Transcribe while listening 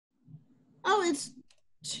Oh, it's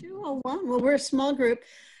 2:01. Well, we're a small group.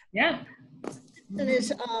 Yeah.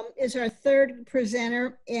 Is our third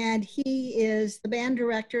presenter, and he is the band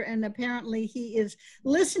director, and apparently he is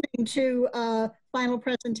listening to final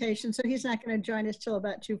presentation, so he's not going to join us till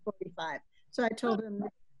about 2:45. So I told him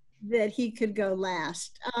that he could go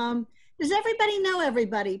last. Does everybody know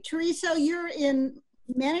everybody? Teresa, you're in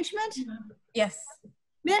management? Yes.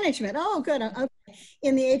 Management. Oh, good. Okay.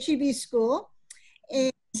 In the HEB school.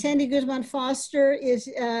 And Sandra Guzman-Foster is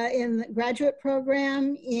in the graduate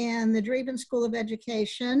program in the Dreeben School of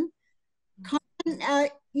Education. Carmen,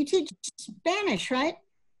 you teach Spanish, right?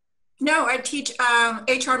 No, I teach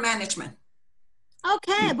HR management.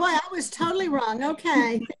 Okay, boy, I was totally wrong.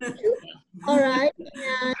 Okay. All right.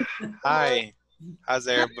 And, Hi, how's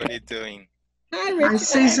everybody doing? Hi, Richard. Hi,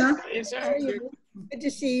 Caesar. How are you? Good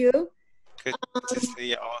to see you. Good to see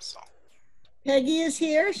you also. Peggy is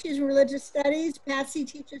here. She's in religious studies. Patsy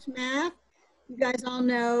teaches math. You guys all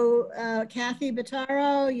know Kathy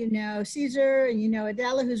Bataro. You know Caesar, and you know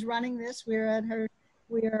Adela, who's running this. We are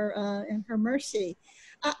in her mercy.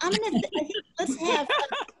 I think let's have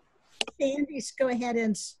Sandy go ahead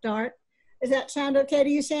and start. Does that sound okay to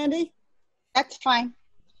you, Sandy? That's fine.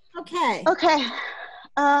 Okay. Okay.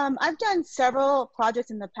 I've done several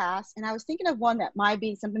projects in the past, and I was thinking of one that might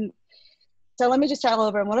be something. So let me just start all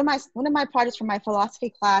over. One of my projects for my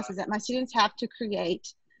philosophy class is that my students have to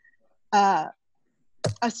create a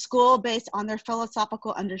school based on their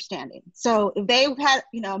philosophical understanding. So if they had,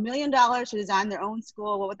 $1 million to design their own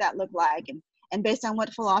school, what would that look like? And based on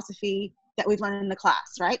what philosophy that we've learned in the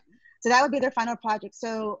class, right? So that would be their final project.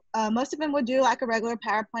 So most of them would do like a regular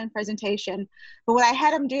PowerPoint presentation. But what I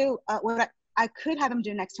had them do, what I could have them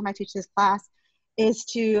do next time I teach this class is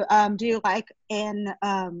to do like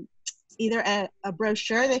either a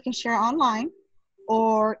brochure they can share online,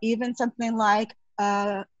 or even something like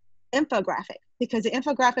infographic, because the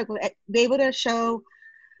infographic will be able to show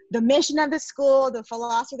the mission of the school, the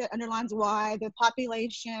philosophy that underlines why, the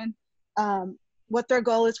population, what their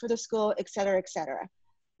goal is for the school, et cetera, et cetera.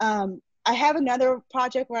 I have another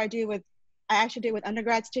project where I actually did with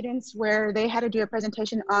undergrad students where they had to do a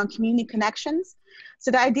presentation on community connections.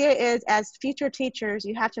 So the idea is, as future teachers,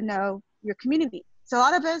 you have to know your community. So a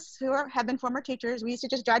lot of us who have been former teachers, we used to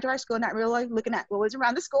just drive to our school, not really looking at what was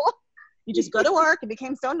around the school. You just go to work. It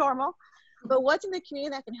became so normal. But what's in the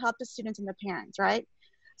community that can help the students and the parents, right?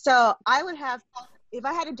 So I would have, if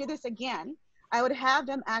I had to do this again, I would have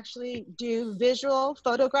them actually do visual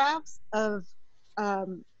photographs of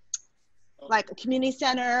like a community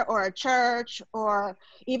center or a church, or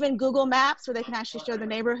even Google Maps where they can actually show the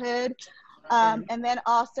neighborhood. And then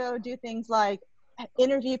also do things like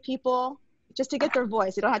interview people, just to get their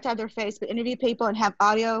voice. They don't have to have their face, but interview people and have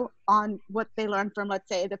audio on what they learned from, let's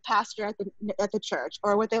say, the pastor at the church,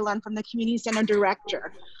 or what they learned from the community center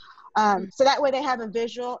director. So that way they have a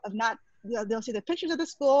visual of they'll see the pictures of the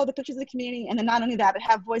school, the pictures of the community, and then not only that, but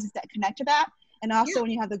have voices that connect to that. And also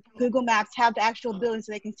when you have the Google Maps, have the actual building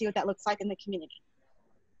so they can see what that looks like in the community.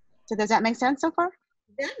 So does that make sense so far?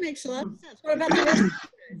 That makes a lot of sense. What about the rest of you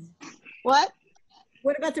guys? What?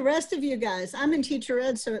 What about the rest of you guys? I'm in teacher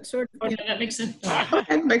ed, so it's sort of. Okay, that makes sense.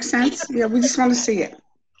 That makes sense. Yeah, we just want to see it.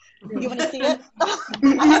 You want to see it?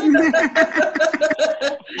 I haven't done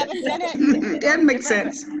it. That makes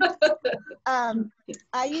sense.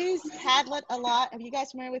 I use Padlet a lot. Are you guys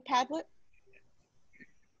familiar with Padlet?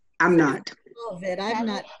 I'm not. All of it. I've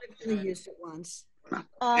not really used it once.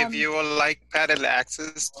 If you would like Padlet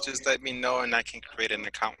access, just let me know and I can create an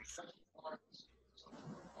account.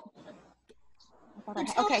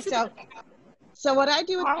 Okay, so what I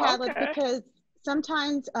do with Padlet, because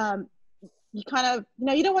sometimes you kind of,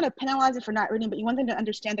 you don't want to penalize it for not reading, but you want them to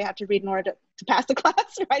understand they have to read in order to pass the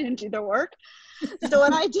class, right, and do their work. So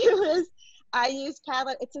what I do is I use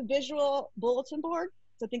Padlet. It's a visual bulletin board.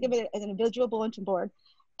 So think of it as a visual bulletin board.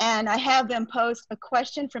 And I have them post a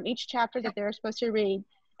question from each chapter that they're supposed to read.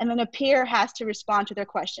 And then a peer has to respond to their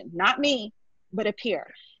question. Not me, but a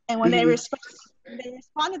peer. And when they respond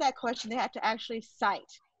to that question, they have to actually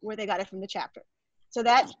cite where they got it from the chapter. So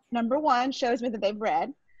that, number one, shows me that they've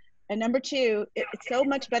read. And number two, it's so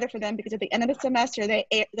much better for them because at the end of the semester,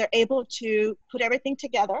 they're able to put everything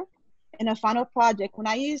together in a final project. When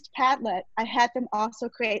I used Padlet, I had them also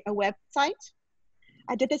create a website.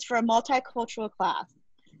 I did this for a multicultural class.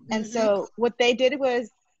 And so what they did was,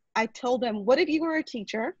 I told them, what if you were a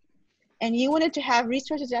teacher and you wanted to have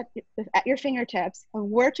resources at your fingertips of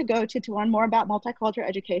where to go to learn more about multicultural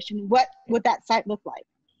education? What would that site look like?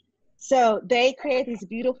 So they create these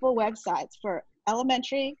beautiful websites for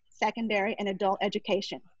elementary, secondary, and adult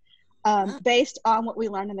education. based on what we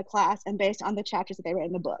learned in the class and based on the chapters that they read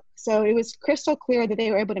in the book. So it was crystal clear that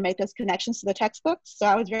they were able to make those connections to the textbooks. So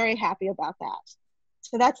I was very happy about that.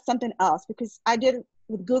 So that's something else, because I did it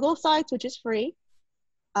with Google Sites, which is free.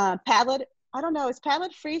 Padlet, I don't know, is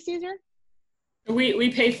Padlet free, Caesar?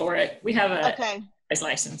 We pay for it. We have a Okay.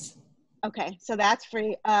 license. Okay, so that's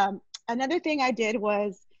free. Another thing I did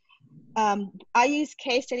was I use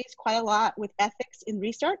case studies quite a lot with ethics in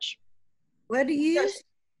research. What do you use?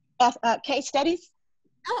 Case studies.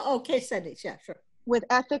 Oh, case studies. Yeah, sure. With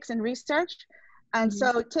ethics and research. And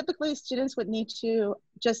so typically students would need to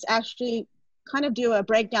just actually kind of do a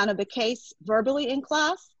breakdown of the case verbally in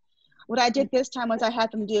class. What I did this time was I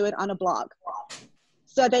had them do it on a blog.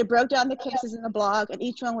 So they broke down the cases in the blog, and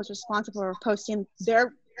each one was responsible for posting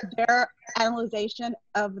their analyzation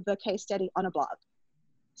of the case study on a blog.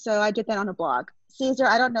 So I did that on a blog. Caesar,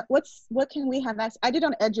 I don't know, what can we have? I did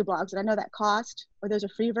on EduBlogs, and I know that cost, or there's a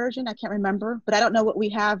free version, I can't remember, but I don't know what we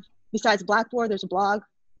have besides Blackboard. There's a blog.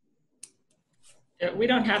 We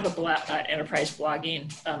don't have a enterprise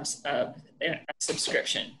blogging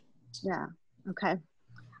subscription. Yeah, okay.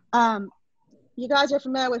 You guys are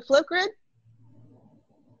familiar with Flipgrid?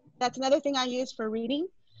 That's another thing I use for reading.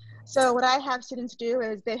 So what I have students do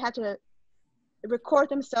is they have to record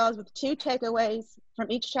themselves with 2 takeaways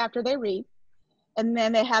from each chapter they read, and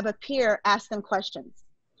then they have a peer ask them questions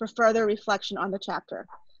for further reflection on the chapter.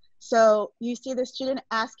 So you see the student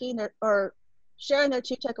asking or sharing their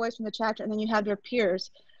 2 takeaways from the chapter, and then you have their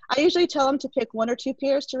peers. I usually tell them to pick 1 or 2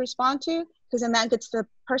 peers to respond to, because then that gets the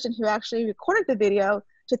person who actually recorded the video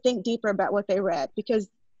to think deeper about what they read, because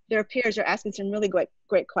their peers are asking some really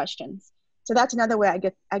great questions. So that's another way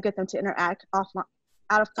I get them to interact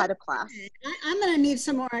outside of class. I'm going to need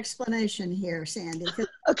some more explanation here, Sandy.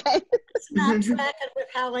 Okay. It's not tracking with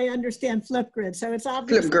how I understand Flipgrid, so it's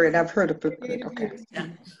obvious. Flipgrid, I've heard of Flipgrid, okay. Yeah.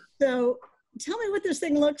 So tell me what this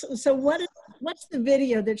thing looks, so what's the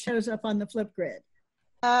video that shows up on the Flipgrid?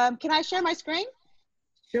 Can I share my screen?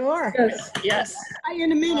 Sure. Yes.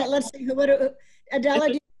 In a minute, let's see, Adela,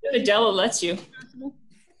 do Adela lets you.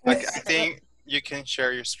 I think you can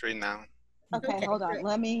share your screen now. Okay, hold on.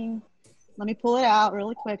 Let me pull it out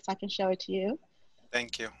really quick so I can show it to you.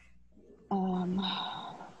 Thank you.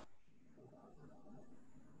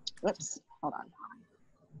 Whoops, hold on.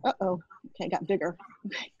 Uh-oh, okay, it got bigger.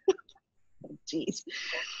 Okay. Jeez.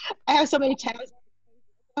 I have so many tabs.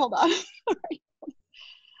 Hold on.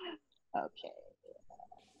 Okay.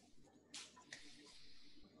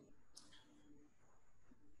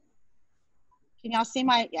 Can y'all see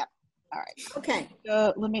my, yeah, all right. Okay.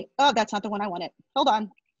 Let me, oh, that's not the one I wanted. Hold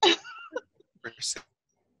on. We're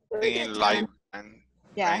seeing live and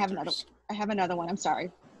Yeah, I have another one, I'm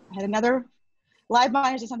sorry. I had another, Live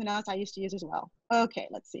Binders is something else I used to use as well. Okay,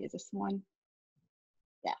 let's see, is this one?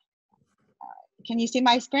 Yeah. All right. Can you see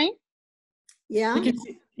my screen? Yeah.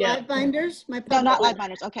 Yeah. Live Binders? No, not Live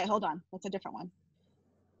Binders. Okay, hold on. That's a different one.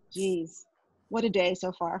 Jeez, what a day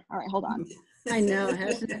so far. All right, hold on. I know,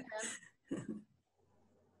 hasn't it?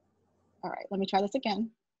 All right, let me try this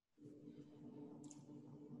again.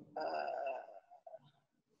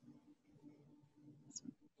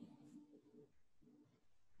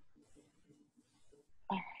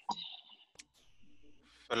 All right.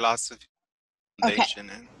 Philosophy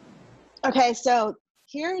Foundation. Okay. Okay, so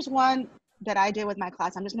here's one that I did with my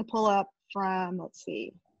class. I'm just gonna pull up from, let's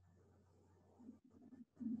see.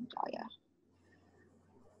 Oh yeah.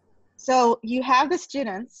 So you have the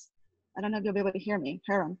students. I don't know if you'll be able to hear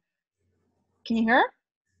them. Can you hear?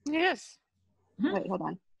 Yes, Wait, hold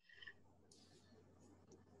on.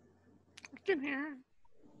 I can hear.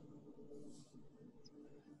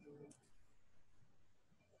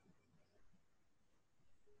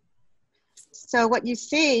 So what you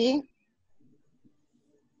see,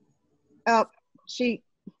 oh,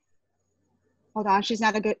 hold on, she's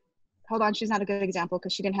not a good example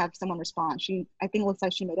because she didn't have someone respond. I think it looks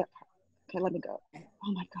like she made it. Okay, let me go.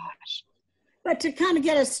 Oh my gosh. But to kind of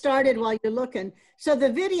get us started while you're looking, so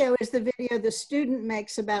the video is the video the student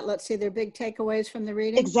makes about, let's say, their big takeaways from the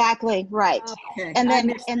reading? Exactly, right. Okay. And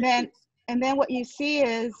then what you see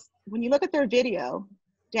is when you look at their video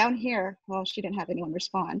down here, well, she didn't have anyone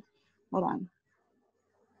respond. Hold on.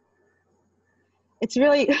 It's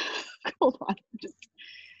really, hold on.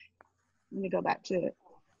 Let me go back to it.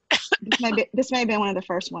 This may have been one of the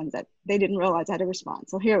first ones that they didn't realize I had to respond.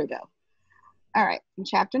 So here we go. All right, in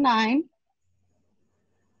chapter 9.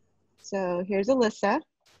 So here's Alyssa.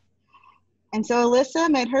 And so Alyssa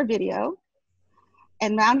made her video.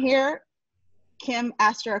 And down here, Kim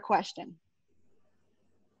asked her a question.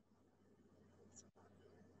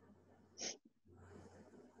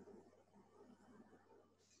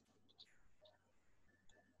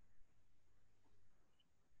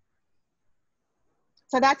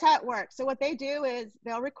 So that's how it works. So what they do is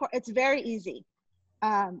they'll record. It's very easy.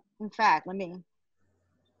 In fact,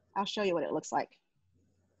 I'll show you what it looks like.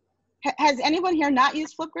 Has anyone here not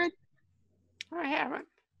used Flipgrid? I haven't.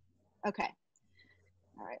 Okay.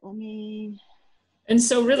 All right, let me. And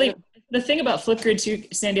so really the thing about Flipgrid too,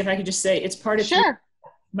 Sandy, if I could just say, it's part of, Sure.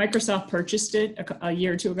 Microsoft purchased it a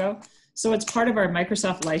year or two ago. So it's part of our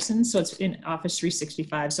Microsoft license. So it's in Office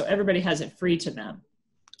 365. So everybody has it free to them.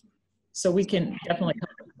 So we can definitely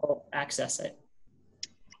help people access it.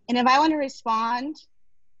 And if I want to respond,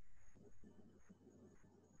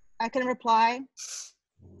 I can reply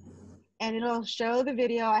and it'll show the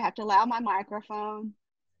video. I have to allow my microphone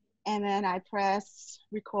and then I press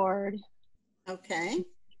record. Okay.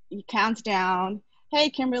 It counts down. Hey,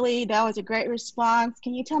 Kimberly, that was a great response.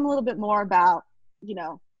 Can you tell me a little bit more about,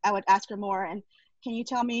 I would ask her more. And can you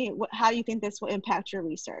tell me how you think this will impact your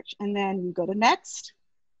research? And then you go to next.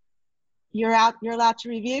 You're allowed to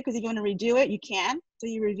review, because if you want to redo it, you can. So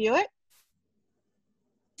you review it.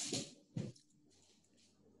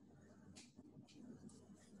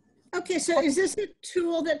 Okay, so is this a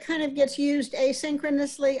tool that kind of gets used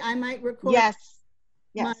asynchronously? I might record Yes.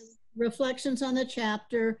 my reflections on the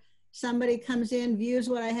chapter. Somebody comes in, views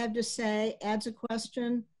what I have to say, adds a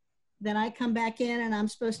question, then I come back in and I'm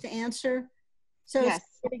supposed to answer. So Yes.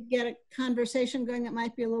 it's to get a conversation going that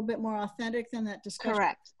might be a little bit more authentic than that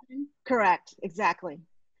discussion. Correct, exactly.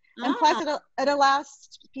 And plus it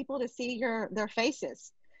allows people to see their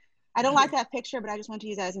faces. I don't like that picture, but I just want to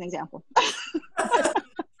use that as an example.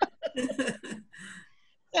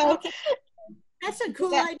 So, okay. That's a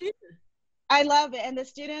cool idea. I love it. And the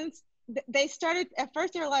students, they started, at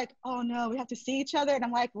first they were like, oh no, we have to see each other. And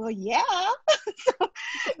I'm like, well, yeah. But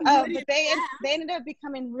they ended up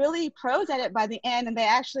becoming really pros at it by the end, and they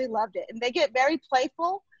actually loved it. And they get very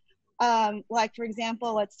playful. Like, for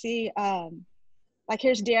example, let's see, like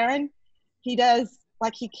here's Darren. He does,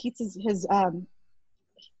 like he keeps his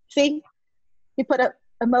see, he put a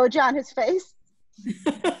emoji on his face.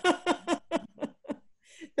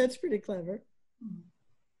 That's pretty clever.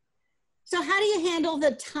 So how do you handle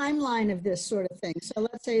the timeline of this sort of thing? So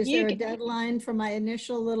let's say, is there a deadline for my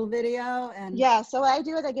initial little video? And yeah, so what I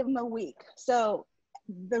do is I give them a week. So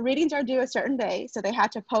the readings are due a certain day, so they have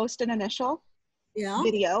to post an initial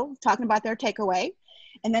video talking about their takeaway.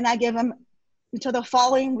 And then I give them until the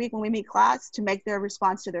following week when we meet class to make their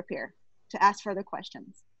response to their peer, to ask further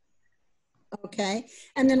questions. Okay.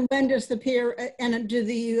 And then when does the peer, and do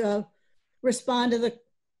the respond to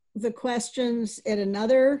the questions in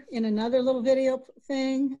another little video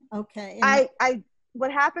thing? Okay. And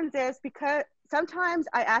what happens is, because sometimes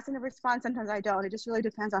I ask them to respond, sometimes I don't. It just really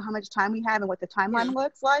depends on how much time we have and what the timeline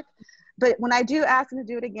looks like. But when I do ask them to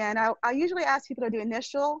do it again, I usually ask people to do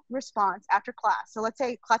initial response after class. So let's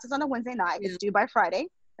say class is on a Wednesday night, it's due by Friday.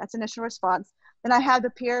 That's initial response. Then I have the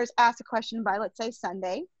peers ask a question by, let's say,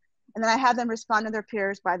 Sunday. And then I have them respond to their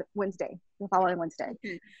peers by Wednesday, the following Wednesday.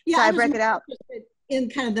 Okay. Yeah, so I break it out in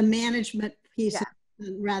kind of the management piece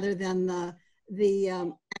rather than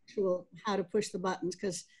the actual how to push the buttons,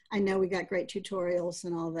 because I know we got great tutorials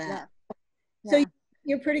and all that. Yeah. So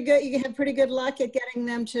you're pretty good. You have pretty good luck at getting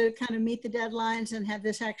them to kind of meet the deadlines and have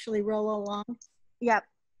this actually roll along. Yep.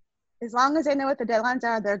 As long as they know what the deadlines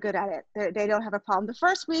are, they're good at it. They don't have a problem. The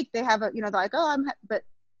first week they have they're like, oh, but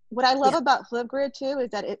what I love about Flipgrid too is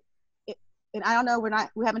that and I don't know,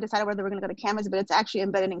 we haven't decided whether we're going to go to Canvas, but it's actually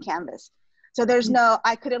embedded in Canvas. So there's no,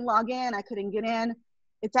 I couldn't log in, I couldn't get in.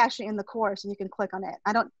 It's actually in the course and you can click on it.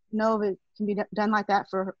 I don't know if it can be done like that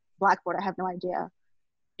for Blackboard. I have no idea.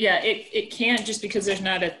 Yeah, it can't, just because there's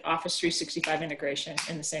not an Office 365 integration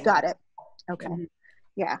in the same way. Got it. Okay. Mm-hmm.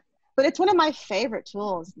 Yeah. But it's one of my favorite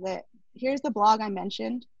tools. Here's the blog I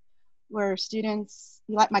mentioned where students,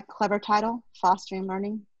 you like my clever title, Fostering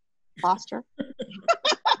Learning, Foster.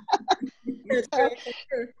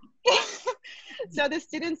 So the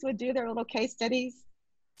students would do their little case studies.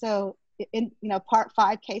 So in part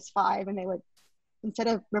 5, case 5, and they would, instead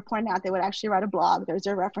of reporting out, they would actually write a blog. There's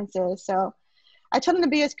their references. So I told them to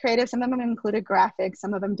be as creative. Some of them included graphics,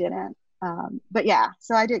 some of them didn't. But yeah,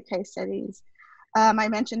 so I did case studies. I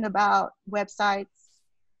mentioned about websites.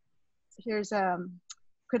 Here's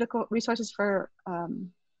critical resources for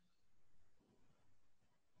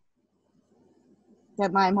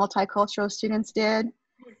that my multicultural students did.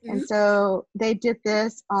 Mm-hmm. And so they did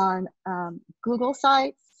this on Google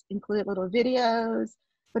Sites, included little videos,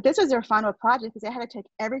 but this was their final project because they had to take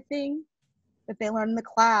everything that they learned in the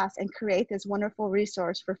class and create this wonderful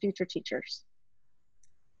resource for future teachers.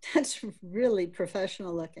 That's really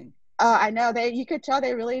professional looking. I know, you could tell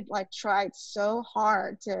they really tried so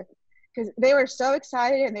hard to, because they were so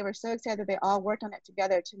excited, and they were so excited that they all worked on it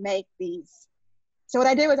together to make these. So what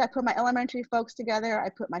I did was I put my elementary folks together, I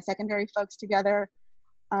put my secondary folks together,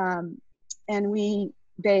 and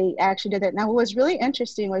they actually did it. Now what was really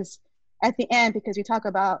interesting was at the end, because we talk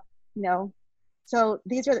about, you know, so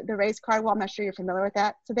these are the raised card wall. I'm not sure you're familiar with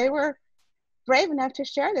that. So they were brave enough to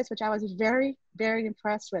share this, which I was very, very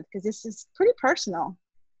impressed with, because this is pretty personal.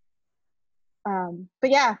 But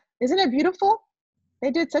yeah, isn't it beautiful?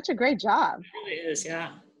 They did such a great job. It really is,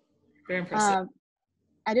 yeah. Very impressive.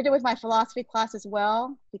 I did it with my philosophy class as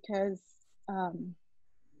well, because I don't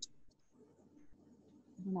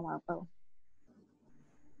know why. Oh,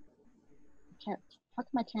 how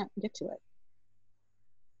come I can't get to it?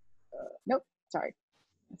 Nope, sorry,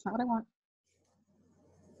 that's not what I want.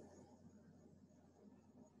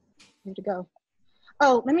 Here to go.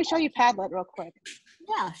 Oh, let me show you Padlet real quick.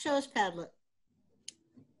 Yeah, show us Padlet.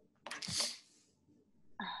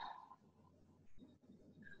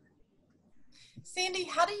 Sandy,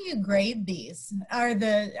 how do you grade these? Are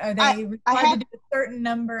they required to do a certain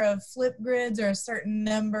number of Flipgrids or a certain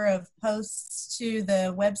number of posts to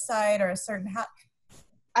the website, or a certain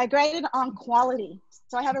I grade it on quality.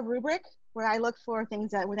 So I have a rubric where I look for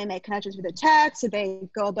things where they make connections with the text, so they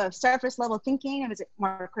go above surface level thinking, and is it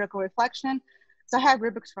more critical reflection? So I have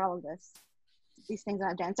rubrics for all of these things that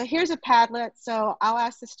I've done. So here's a Padlet. So I'll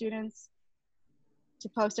ask the students to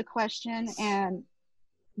post a question, and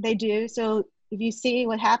they do. So if you see,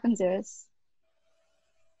 what happens is,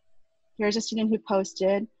 here's a student who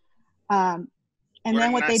posted, and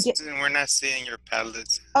then what they did. We're not seeing your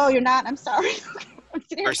Padlets. Oh, you're not? I'm sorry.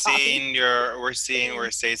 We're seeing where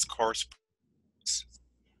it says course.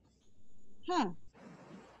 Huh.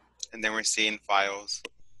 And then we're seeing files.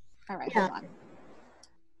 All right, hold on.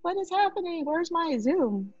 What is happening? Where's my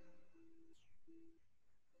Zoom?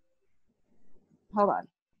 Hold on.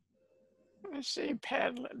 I see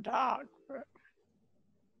Padlet Doc. But...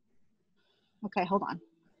 Okay, hold on.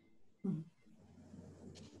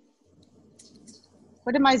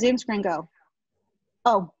 Where did my Zoom screen go?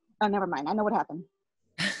 Oh, never mind. I know what happened.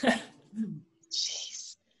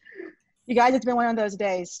 Jeez. You guys, it's been one of those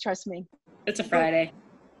days, trust me. It's a Friday.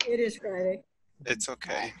 It is Friday. It's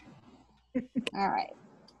okay. All right.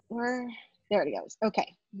 There it goes.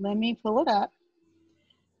 Okay, let me pull it up.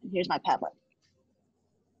 Here's my Padlet.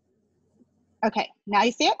 Okay, now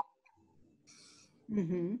you see it?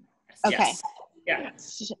 Mm-hmm. Okay.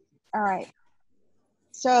 Yes. Yeah. All right.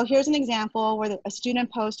 So here's an example where a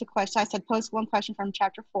student posed a question. I said post one question from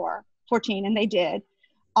chapter 14, and they did.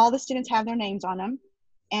 All the students have their names on them.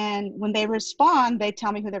 And when they respond, they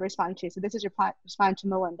tell me who they're responding to. So this is responding to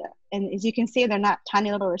Melinda. And as you can see, they're not tiny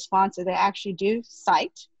little responses. They actually do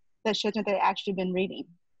cite. That shows that they've actually been reading.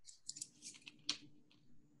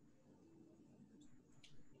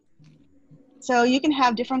 So you can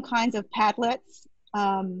have different kinds of Padlets.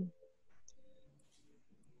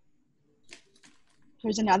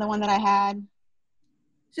 Here's another one that I had.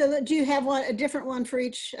 So do you have a different one for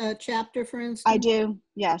each chapter, for instance? I do,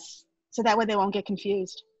 yes. So that way they won't get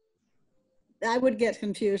confused. I would get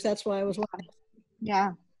confused. That's why I was wondering.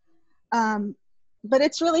 Yeah. But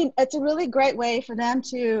it's a really great way for them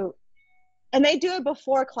to, and they do it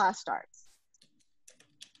before class starts.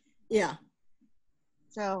 Yeah.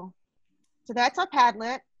 So that's our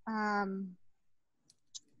Padlet. I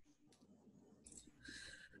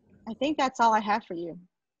think that's all I have for you.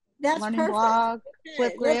 That's Learning perfect. blog, Okay,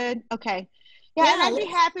 Flipgrid. Okay. Yeah, and I'd be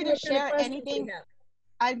happy to what kind of share questions anything. we have.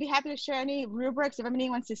 I'd be happy to share any rubrics if anybody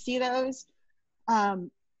wants to see those.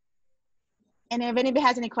 And if anybody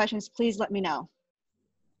has any questions, please let me know.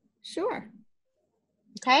 Sure.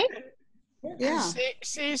 Okay? Yeah.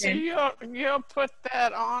 Caesar, you'll put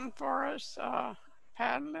that on for us,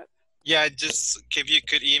 Padlet? Yeah, just if you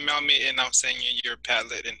could email me and I'll send you your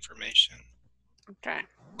Padlet information. Okay.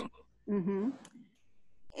 Mm-hmm.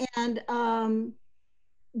 And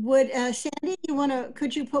would Sandy,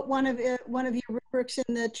 could you put one of your rubrics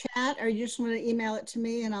in the chat, or you just want to email it to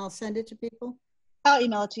me and I'll send it to people? I'll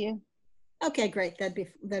email it to you. Okay, great.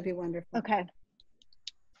 That'd be wonderful. Okay.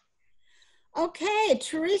 Okay,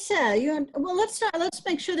 Teresa, well, let's start. Let's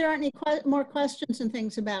make sure there aren't any more questions and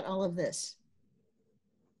things about all of this.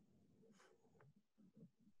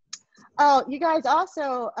 Oh, you guys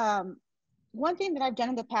also, one thing that I've done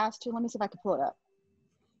in the past too, let me see if I can pull it up.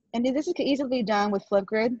 And this is easily be done with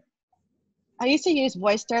Flipgrid. I used to use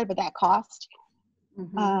VoiceThread, but that cost.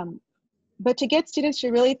 Mm-hmm. But to get students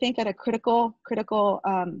to really think at a critical,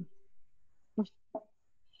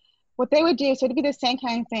 what they would do, so it'd be the same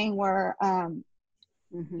kind of thing where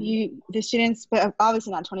the students, but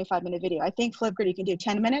obviously not 25-minute video. I think Flipgrid, you can do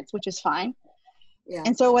 10 minutes, which is fine. Yeah.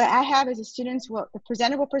 And so what I have is the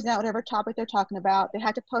presenter will present whatever topic they're talking about. They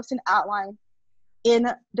have to post an outline in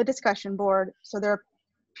the discussion board so their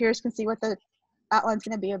peers can see what the outline's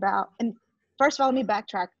going to be about. And first of all, let me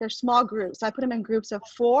backtrack. They're small groups. So I put them in groups of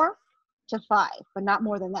 4 to 5, but not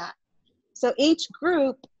more than that. So each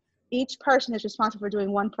person is responsible for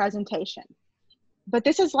doing one presentation. But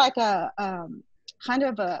this is like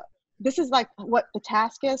this is like what the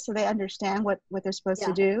task is, so they understand what they're supposed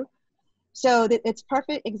to do. So that it's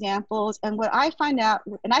perfect examples. And what I find out,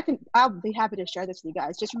 and I'll be happy to share this with you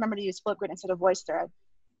guys, just remember to use Flipgrid instead of VoiceThread.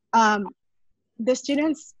 The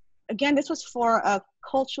students, again, this was for a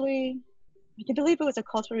I believe it was a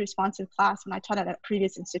culturally responsive class when I taught at a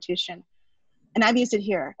previous institution. And I've used it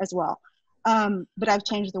here as well. But I've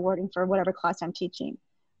changed the wording for whatever class I'm teaching.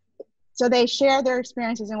 So they share their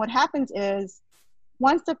experiences, and what happens is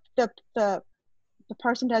once the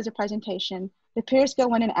person does a presentation, the peers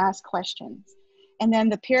go in and ask questions, and then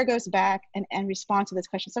the peer goes back and responds to this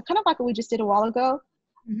question. So kind of like what we just did a while ago,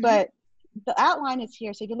 but the outline is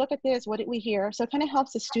here. So if you look at this, what did we hear? So it kind of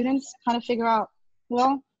helps the students kind of figure out,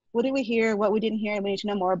 well, what did we hear, what we didn't hear, we need to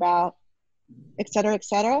know more about, et cetera, et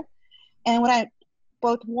cetera. And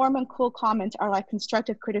both warm and cool comments are like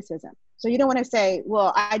constructive criticism. So you don't want to say,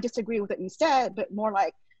 well, I disagree with what you said, but more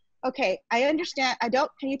like, okay, I understand.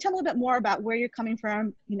 Can you tell me a little bit more about where you're coming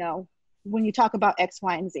from, when you talk about X,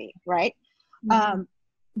 Y, and Z, right?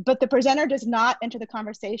 But the presenter does not enter the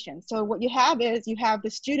conversation. So what you have is you have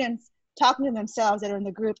the students talking to themselves that are in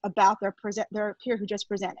the group about their peer who just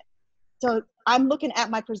presented. So I'm looking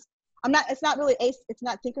at it's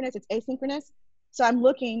not synchronous, it's asynchronous. So I'm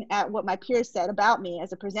looking at what my peers said about me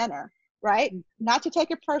as a presenter, right? Not to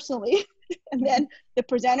take it personally. And then the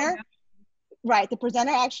presenter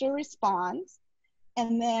actually responds.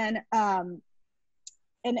 And then,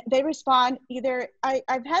 and they respond either,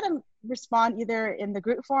 I've had them respond either in the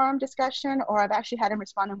group forum discussion, or I've actually had them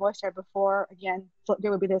respond in VoiceThread before. Again,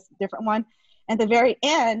 there would be this different one. And at the very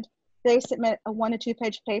end, they submit a 1 to 2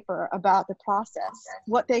 page paper about the process,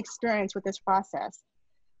 what they experienced with this process.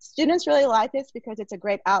 Students really like this because it's a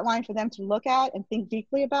great outline for them to look at and think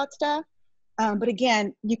deeply about stuff. But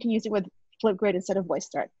again, you can use it with Flipgrid instead of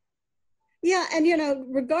VoiceThread. Yeah, and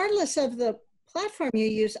regardless of the platform you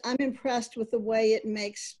use, I'm impressed with the way it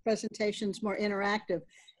makes presentations more interactive.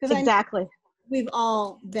 Exactly. We've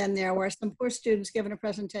all been there where some poor student's given a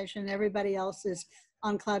presentation and everybody else is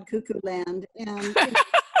on cloud cuckoo land. And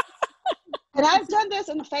and I've done this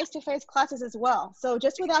in face-to-face classes as well. So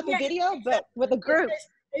just without the video, but with a group,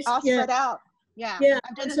 all spread out. Yeah,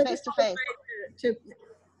 I've done it face-to-face.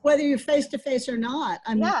 Whether you're face-to-face or not,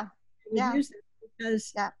 I mean, we use it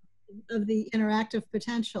because of the interactive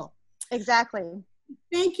potential. Exactly.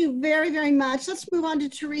 Thank you very, very much. Let's move on to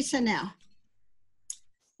Teresa now.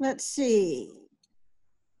 Let's see.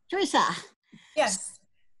 Teresa. Yes.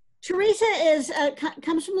 Teresa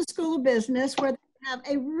comes from the School of Business, where they have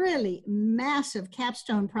a really massive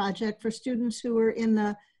capstone project for students who are in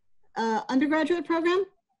the undergraduate program.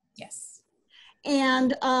 Yes.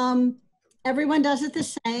 And everyone does it the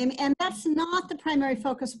same. And that's not the primary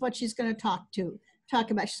focus of what she's going to talk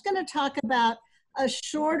about. She's going to talk about a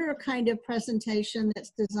shorter kind of presentation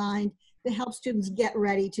that's designed to help students get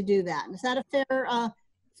ready to do that. Is that a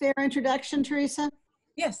fair introduction, Teresa?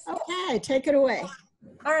 Yes. Okay, take it away.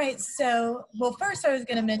 All right. So, well, first I was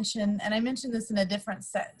going to mention, and I mentioned this in a different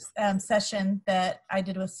session that I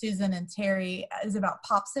did with Susan and Terry, is about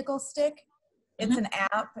Popsicle Stick. It's an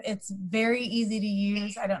app. It's very easy to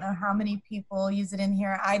use. I don't know how many people use it in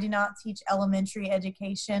here. I do not teach elementary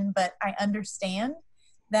education, but I understand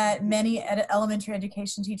that many elementary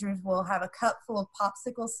education teachers will have a cup full of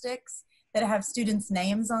popsicle sticks that have students'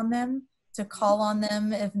 names on them to call on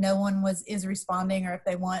them if no one is responding, or if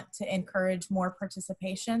they want to encourage more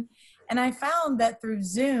participation. And I found that through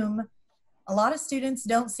Zoom, a lot of students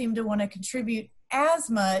don't seem to want to contribute as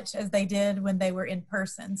much as they did when they were in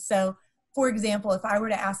person. So, for example, if I were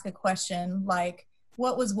to ask a question like,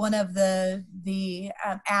 what was one of the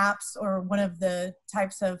apps or one of the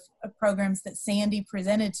types of programs that Sandy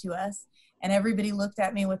presented to us, and everybody looked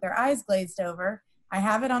at me with their eyes glazed over, I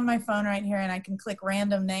have it on my phone right here, and I can click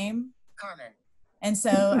random name. Carmen. And so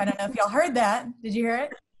I don't know if y'all heard that. Did you hear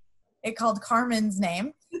it? It called Carmen's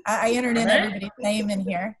name. I entered in everybody's name in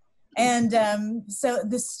here. And so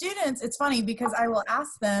the students, it's funny because I will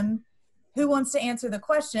ask them who wants to answer the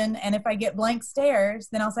question. And if I get blank stares,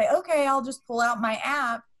 then I'll say, okay, I'll just pull out my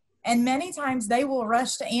app. And many times they will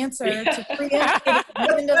rush to answer to preempt it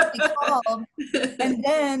even to be called. And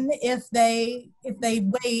then if they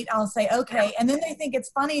wait, I'll say, okay. And then they think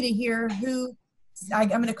it's funny to hear who, I'm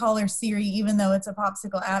going to call her Siri, even though it's a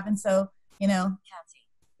Popsicle app. And so you know.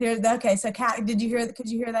 Here, okay, so Kat, could you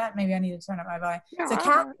hear that? Maybe I need to turn up my volume. Yeah, So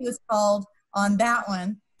Kathy was called on that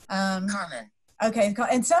one. Carmen. Okay,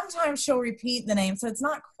 and sometimes she'll repeat the name, so it's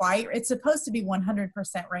not quite, it's supposed to be 100%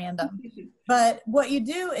 random. But what you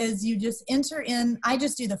do is you just enter in, I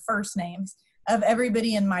just do the first names of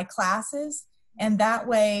everybody in my classes, and that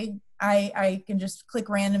way I can just click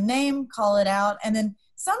random name, call it out, and then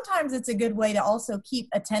sometimes it's a good way to also keep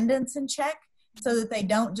attendance in check so that they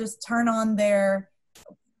don't just turn on their,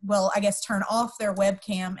 well, I guess turn off their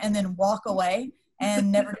webcam and then walk away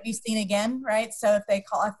and never to be seen again, right? So if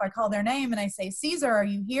I call their name and I say, Caesar, are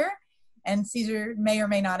you here? And Caesar may or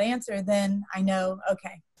may not answer, then I know,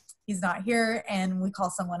 okay, he's not here, and we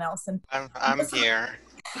call someone else. And I'm here.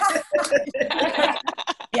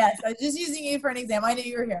 Yes, I was just using you for an example. I knew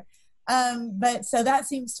you were here. But so that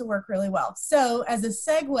seems to work really well. So as a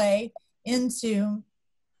segue into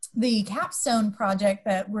the capstone project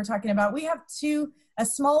that we're talking about, we have a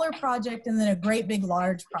smaller project and then a great big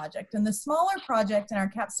large project. And the smaller project in our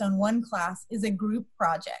capstone 1 class is a group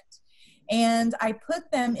project. And I put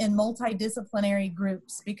them in multidisciplinary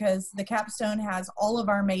groups because the capstone has all of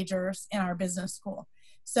our majors in our business school.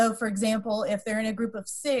 So for example, if they're in a group of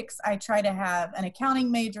 6, I try to have an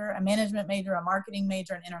accounting major, a management major, a marketing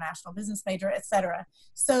major, an international business major, etc.,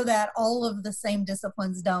 so that all of the same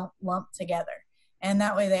disciplines don't lump together. And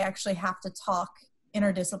that way they actually have to talk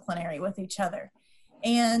interdisciplinary with each other.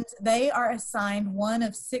 And they are assigned one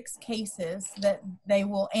of 6 cases that they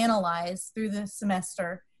will analyze through the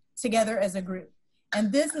semester together as a group.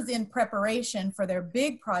 And this is in preparation for their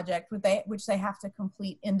big project, which they have to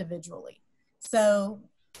complete individually. So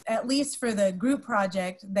at least for the group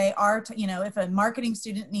project, they are, if a marketing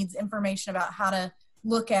student needs information about how to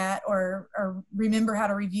look at or remember how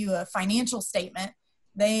to review a financial statement,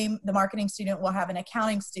 the marketing student will have an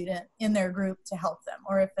accounting student in their group to help them.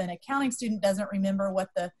 Or if an accounting student doesn't remember what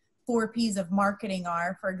the 4 P's of marketing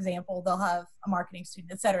are, for example, they'll have a marketing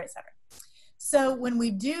student, et cetera, et cetera. So when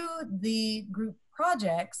we do the group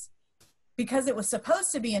projects, because it was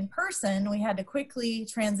supposed to be in person, we had to quickly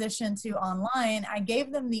transition to online. I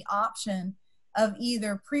gave them the option of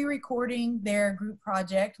either pre-recording their group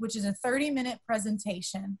project, which is a 30-minute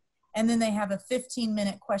presentation, and then they have a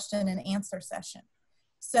 15-minute question and answer session.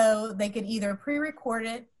 So they could either pre-record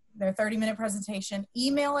it, their 30-minute presentation,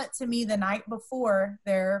 email it to me the night before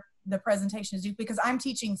the presentation is due, because I'm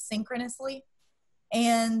teaching synchronously.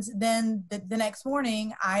 And then the next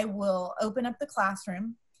morning, I will open up the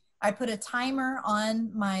classroom. I put a timer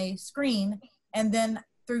on my screen, and then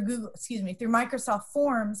through Microsoft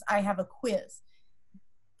Forms, I have a quiz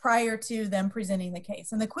prior to them presenting the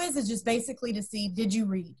case. And the quiz is just basically to see, did you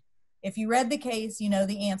read? If you read the case, you know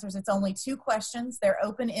the answers. It's only 2 questions. They're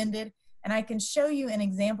open-ended. And I can show you an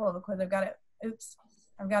example of a quiz.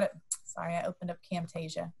 Sorry, I opened up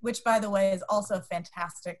Camtasia, which, by the way, is also a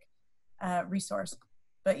fantastic resource.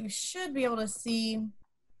 But you should be able to see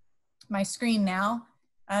my screen now.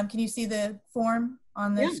 Can you see the form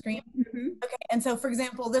on the screen? Mm-hmm. Okay, and so, for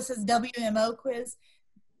example, this is WMO quiz.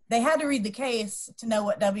 They had to read the case to know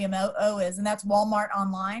what WMO is, and that's Walmart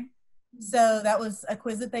Online. So that was a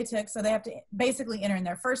quiz that they took. So they have to basically enter in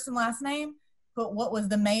their first and last name, put what was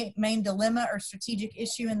the main dilemma or strategic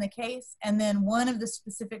issue in the case, and then one of the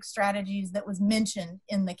specific strategies that was mentioned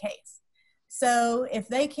in the case. So if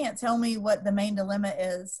they can't tell me what the main dilemma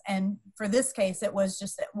is, and for this case, it was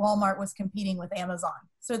just that Walmart was competing with Amazon.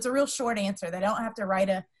 So it's a real short answer. They don't have to write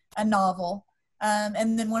a novel.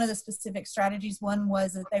 And then one of the specific strategies, one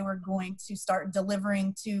was that they were going to start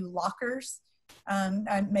delivering to lockers. And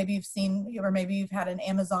maybe you've seen, or maybe you've had an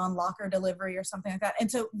Amazon locker delivery or something like that.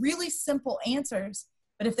 And so really simple answers,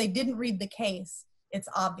 but if they didn't read the case, it's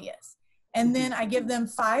obvious. And then I give them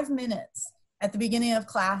 5 minutes at the beginning of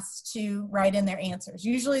class to write in their answers.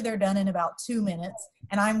 Usually they're done in about 2 minutes,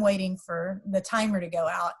 and I'm waiting for the timer to go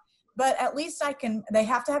out. But at least they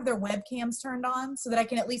have to have their webcams turned on so that I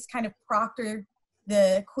can at least kind of proctor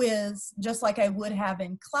the quiz just like I would have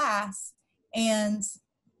in class. And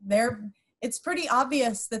it's pretty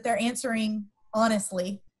obvious that they're answering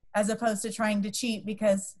honestly as opposed to trying to cheat,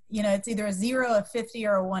 because, it's either a 0, a 50,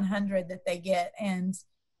 or a 100 that they get. And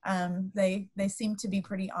they seem to be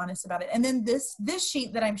pretty honest about it. And then this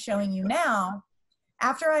sheet that I'm showing you now,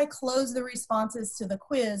 after I close the responses to the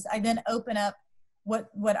quiz, I then open up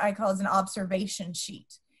what I call as an observation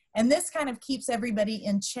sheet. And this kind of keeps everybody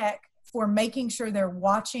in check for making sure they're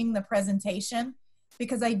watching the presentation,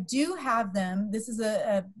 because I do have them, this is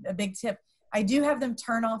a big tip, I do have them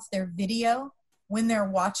turn off their video when they're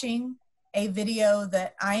watching a video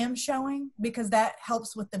that I am showing, because that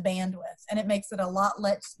helps with the bandwidth and it makes it a lot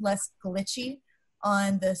less glitchy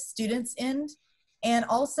on the student's end. And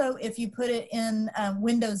also if you put it in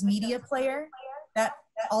Windows Media Player, that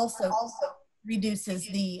also reduces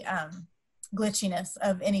the glitchiness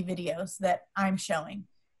of any videos that I'm showing.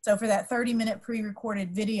 So for that 30-minute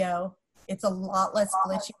pre-recorded video, it's a lot less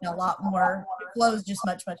glitchy and a lot more, it flows just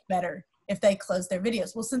much, much better if they close their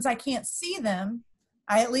videos. Well, since I can't see them,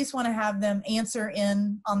 I at least want to have them answer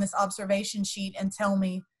in on this observation sheet and tell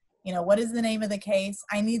me, you know, what is the name of the case?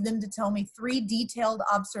 I need them to tell me 3 detailed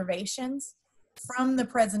observations from the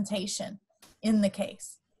presentation in the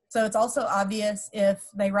case. So it's also obvious if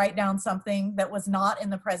they write down something that was not in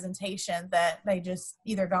the presentation that they just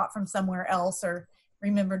either got from somewhere else or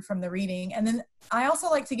remembered from the reading. And then I also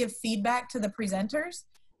like to give feedback to the presenters.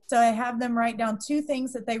 So I have them write down 2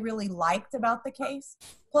 things that they really liked about the case.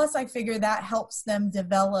 Plus I figure that helps them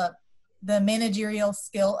develop the managerial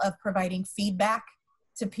skill of providing feedback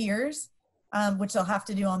to peers, which they'll have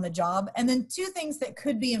to do on the job. And then 2 things that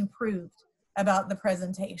could be improved about the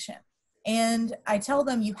presentation. And I tell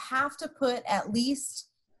them you have to put at least,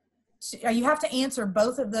 you have to answer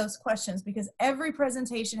both of those questions, because every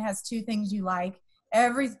presentation has 2 things you like.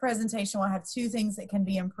 Every presentation will have 2 things that can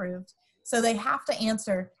be improved. So they have to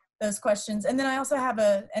answer those questions. And then I also have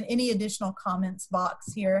an any additional comments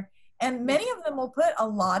box here. And many of them will put a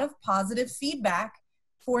lot of positive feedback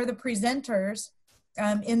for the presenters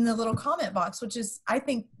in the little comment box, which is, I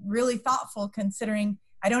think, really thoughtful, considering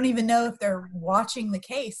I don't even know if they're watching the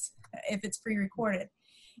case, if it's pre-recorded.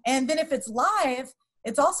 And then if it's live,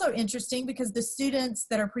 it's also interesting because the students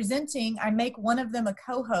that are presenting, I make one of them a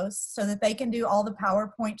co-host so that they can do all the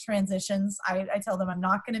PowerPoint transitions. I tell them I'm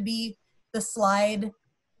not going to be the slide,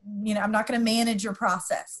 you know, I'm not going to manage your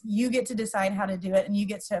process. You get to decide how to do it and you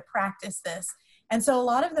get to practice this. And so a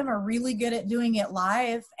lot of them are really good at doing it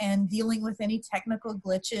live and dealing with any technical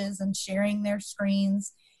glitches and sharing their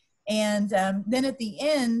screens. And then at the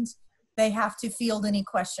end, they have to field any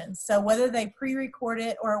questions. So whether they pre-record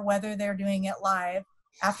it or whether they're doing it live,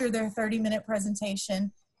 after their 30-minute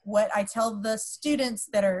presentation, what I tell the students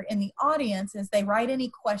that are in the audience is they write any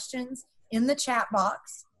questions in the chat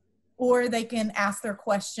box, or they can ask their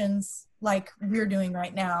questions like we're doing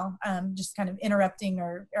right now, just kind of interrupting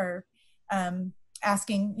or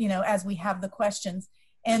asking, you know, as we have the questions.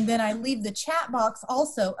 And then I leave the chat box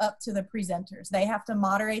also up to the presenters. They have to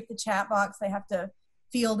moderate the chat box. They have to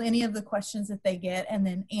field any of the questions that they get and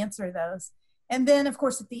then answer those. And then, of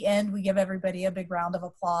course, at the end, we give everybody a big round of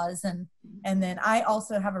applause. And then I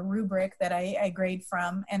also have a rubric that I grade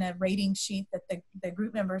from and a rating sheet that the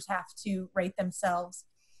group members have to rate themselves,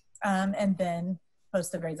 and then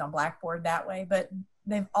post the grades on Blackboard that way. But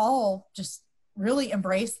they've all just really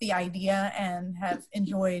embraced the idea and have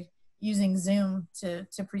enjoyed using Zoom to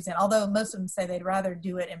present. Although most of them say they'd rather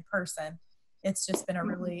do it in person. It's just been a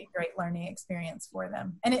really great learning experience for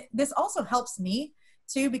them. And this also helps me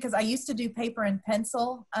too, because I used to do paper and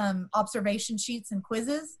pencil observation sheets and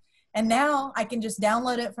quizzes. And now I can just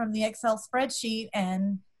download it from the Excel spreadsheet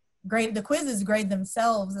and grade the quizzes, grade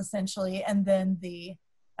themselves essentially. And then the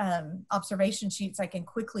observation sheets I can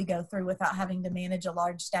quickly go through without having to manage a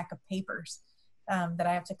large stack of papers that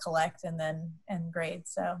I have to collect and grade.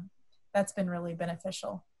 So that's been really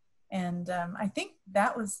beneficial. And I think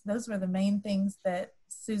those were the main things that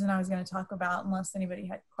Susan and I was going to talk about, unless anybody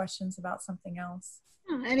had questions about something else.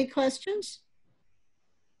 Any questions?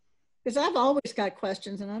 Because I've always got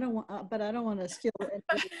questions, and I don't want to steal it.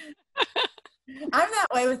 I'm that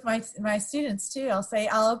way with my students too.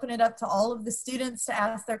 I'll open it up to all of the students to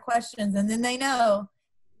ask their questions, and then they know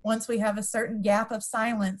once we have a certain gap of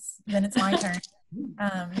silence, then it's my turn.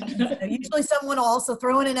 So usually someone will also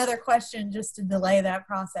throw in another question just to delay that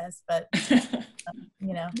process, but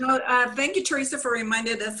you know. No, thank you, Teresa, for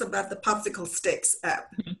reminding us about the Popsicle Sticks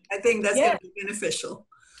app. I think that's going to be beneficial.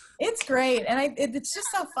 It's great. And it's just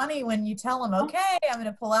so funny when you tell them, okay, I'm going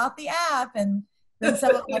to pull out the app, and then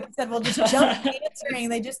someone, like I said, will just jump answering.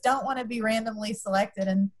 They just don't want to be randomly selected.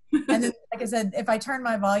 And then, like I said, if I turn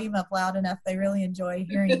my volume up loud enough, they really enjoy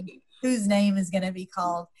hearing whose name is going to be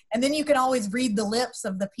called. And then you can always read the lips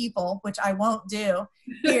of the people, which I won't do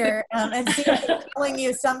here, and see if they're telling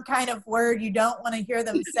you some kind of word you don't want to hear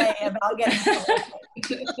them say about getting selected.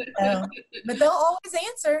 So, but they'll always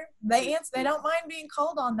answer. They don't mind being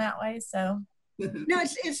called on that way. So. No,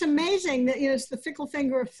 it's amazing that, you know, it's the fickle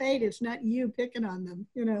finger of fate. It's not you picking on them,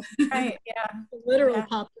 you know. Right, yeah. The literal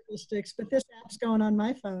popsicle sticks, but this app's going on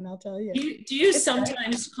my phone, I'll tell you. Do you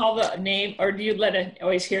sometimes call the name, or do you let it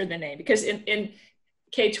always hear the name? Because in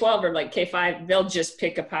K-12 or like K-5, they'll just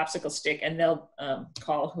pick a popsicle stick and they'll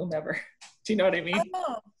call whomever. Do you know what I mean?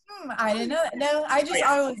 Oh, I didn't know that. No, I just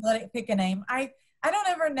always let it pick a name. I don't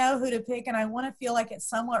ever know who to pick, and I want to feel like it's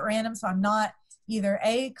somewhat random, so I'm not either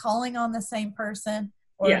A, calling on the same person,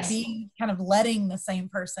 or Yes. B, kind of letting the same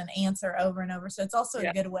person answer over and over. So it's also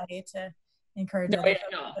a good way to encourage other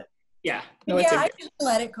people. Yeah. I just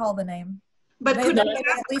let it call the name. But They could at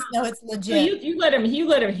least know it's So legit. you let him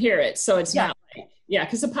hear it, so it's not like,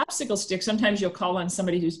 because a popsicle stick, sometimes you'll call on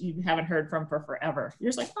somebody who you haven't heard from for forever. You're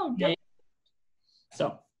just like, oh, dang.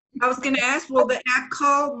 So I was going to ask, will the app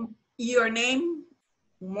call your name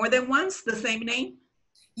more than once, the same name?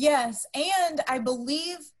 Yes, and I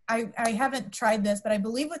believe, I haven't tried this, but I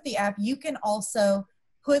believe with the app, you can also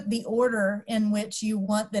put the order in which you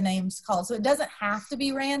want the names called. So it doesn't have to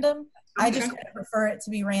be random. Okay. I just prefer it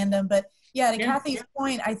to be random. But yeah, to Kathy's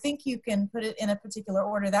point, I think you can put it in a particular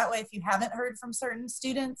order. That way, if you haven't heard from certain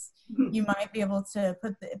students, you might be able to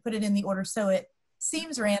put it in the order so it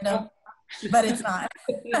seems random, but it's not.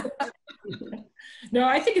 no,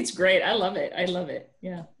 I think it's great. I love it.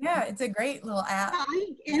 Yeah. Yeah, it's a great little app. I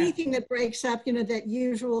think anything that breaks up, that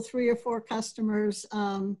usual 3 or 4 customers,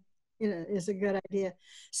 is a good idea.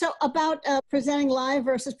 So about presenting live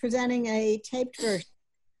versus presenting a taped version,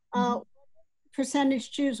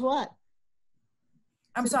 percentage choose what?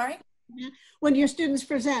 I'm sorry? When your students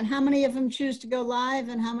present, how many of them choose to go live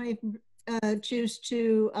and how many choose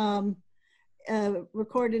to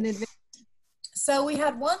record in advance? So we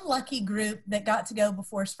had one lucky group that got to go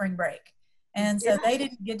before spring break. And so they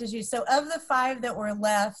didn't get to choose. So of the 5 that were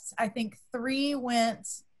left, I think 3 went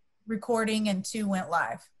recording and 2 went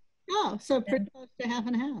live. Oh, so pretty close to half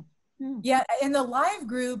and half. Yeah, in the live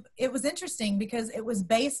group, it was interesting because it was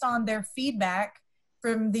based on their feedback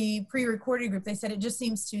from the pre-recorded group. They said it just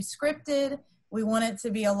seems too scripted. We want it to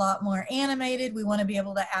be a lot more animated. We want to be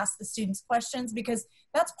able to ask the students questions because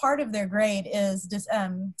that's part of their grade is just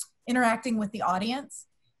interacting with the audience.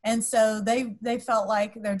 And so they felt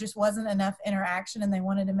like there just wasn't enough interaction and they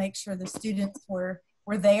wanted to make sure the students were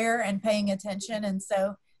there and paying attention. And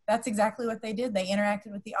so that's exactly what they did. They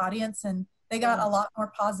interacted with the audience and they got a lot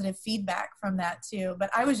more positive feedback from that too. But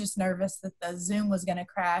I was just nervous that the Zoom was going to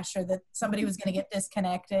crash or that somebody was going to get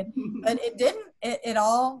disconnected. But it didn't. It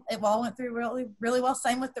all went through really, really well.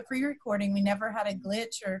 Same with the pre-recording. We never had a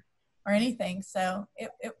glitch or anything. So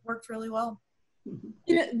it worked really well.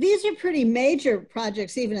 These are pretty major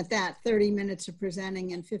projects, even at that, 30 minutes of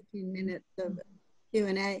presenting and 15 minutes of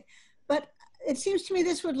Q&A. But it seems to me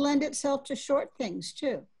this would lend itself to short things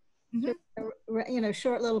too.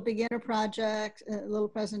 Short little beginner projects, little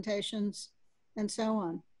presentations, and so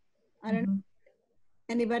on. I don't know.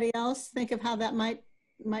 Anybody else think of how that might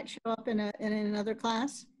show up in another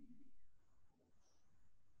class?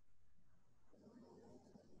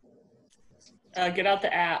 Get out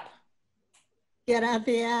the app. Get out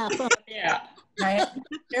the app. Yeah. Right.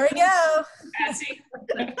 There we go. Patsy.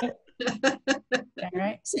 All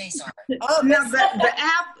right. Oh, now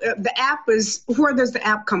the app is, where does the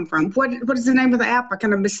app come from? What is the name of the app? I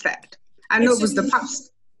kind of missed that. I know it was the Pops.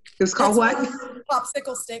 It was called what?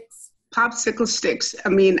 Popsicle Sticks. Popsicle Sticks. I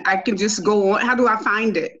mean, I can just go on. How do I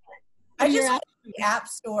find it? I just went to the App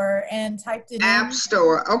Store and typed it in. App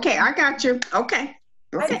Store. Okay, I got you. Okay,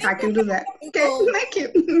 I can do that. Okay, thank you.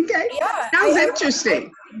 Okay, yeah, sounds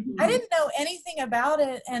interesting. I didn't know anything about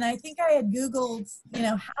it, and I think I had Googled,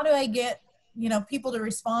 how do I get, people to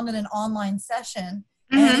respond in an online session,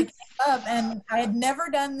 and it came up, and I had never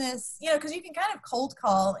done this, because you can kind of cold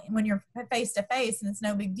call when you're face to face, and it's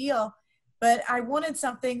no big deal. But I wanted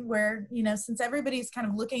something where, since everybody's kind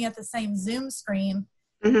of looking at the same Zoom screen,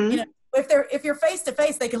 if you're face to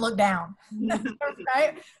face, they can look down,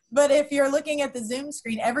 right? But if you're looking at the Zoom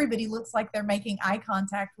screen, everybody looks like they're making eye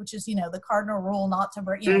contact, which is, the cardinal rule not to,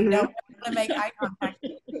 you don't want to make eye contact.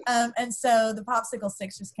 And so the Popsicle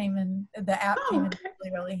Sticks just came in, the app came in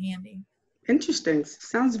really, really handy. Interesting.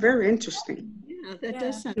 Sounds very interesting. Yeah, that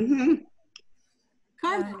does sound.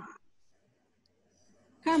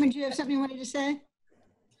 Carmen, do you have something you wanted to say?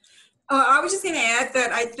 I was just going to add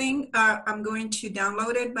that I think I'm going to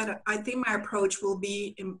download it, but I think my approach will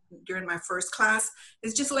be during my first class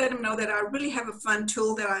is just let them know that I really have a fun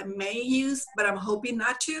tool that I may use, but I'm hoping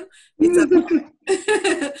not to. It's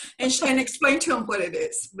and explain to them what it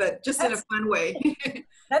is, but just in a fun way.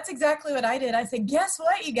 That's exactly what I did. I said, guess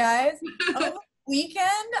what, you guys? Over the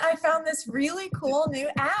weekend, I found this really cool new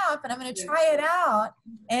app, and I'm going to try it out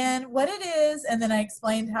and what it is, and then I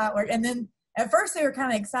explained how it worked, and then at first they were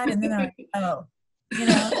kind of excited, and then they're like, oh,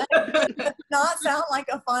 that does not sound like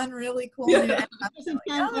a fun, really cool new app. But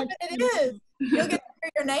it is. You'll get to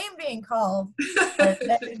hear your name being called. But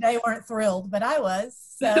they weren't thrilled, but I was.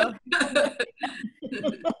 So,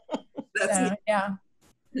 yeah.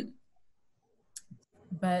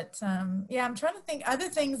 But yeah, I'm trying to think other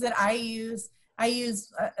things that I use. I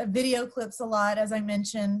use video clips a lot, as I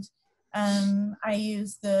mentioned. I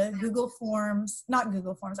use the Google Forms, not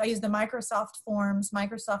Google Forms. I use the Microsoft Forms,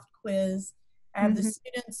 Microsoft Quiz. I have the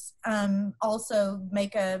students also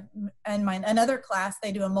make in another class,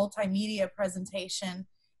 they do a multimedia presentation.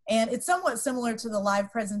 And it's somewhat similar to the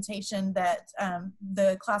live presentation that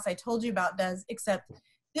the class I told you about does, except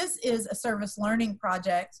this is a service learning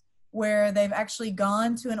project where they've actually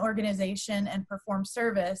gone to an organization and performed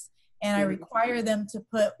service. And I require them to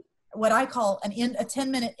put what I call a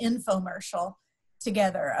 10-minute infomercial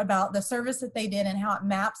together about the service that they did and how it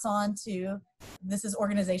maps onto, this is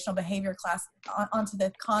organizational behavior class, onto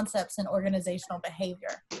the concepts in organizational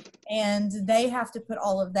behavior. And they have to put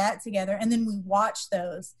all of that together, and then we watch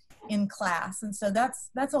those in class. And so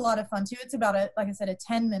that's a lot of fun too. It's about like I said, a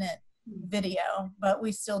 10-minute video, but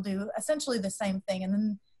we still do essentially the same thing. And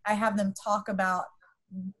then I have them talk about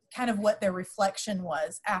kind of what their reflection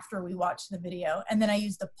was after we watched the video. And then I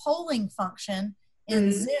use the polling function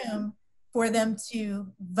in Zoom for them to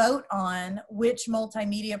vote on which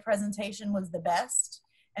multimedia presentation was the best,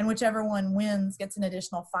 and whichever one wins gets an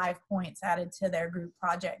additional 5 points added to their group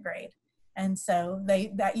project grade. And so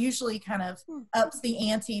that usually kind of ups the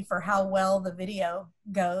ante for how well the video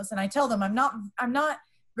goes. And I tell them, I'm not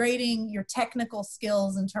grading your technical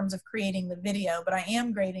skills in terms of creating the video, but I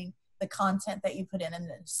am grading the content that you put in. And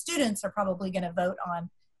the students are probably going to vote on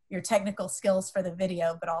your technical skills for the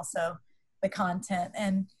video, but also the content.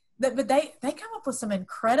 But they come up with some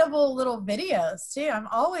incredible little videos too. I'm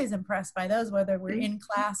always impressed by those, whether we're in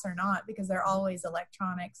class or not, because they're always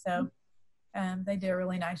electronic. So they do a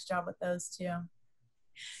really nice job with those too.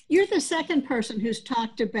 You're the second person who's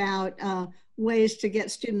talked about ways to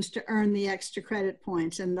get students to earn the extra credit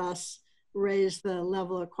points and thus raise the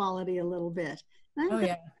level of quality a little bit. Oh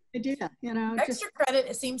yeah. Idea, you know, extra credit,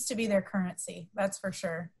 it seems to be their currency. That's for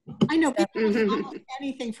sure. I know people do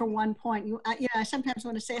anything for 1 point. I sometimes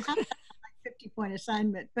want to say, how about like 50-point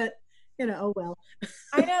assignment, but you know, oh well.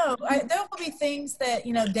 I know. There will be things that,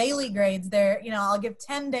 you know, daily grades there, you know, I'll give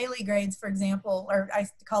 10 daily grades, for example, or I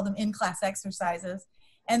call them in-class exercises.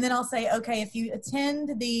 And then I'll say, okay, if you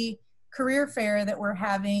attend the career fair that we're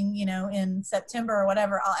having, you know, in September or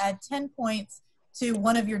whatever, I'll add 10 points to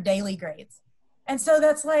one of your daily grades. And so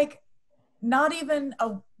that's like not even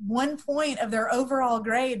 1 point of their overall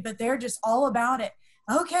grade, but they're just all about it.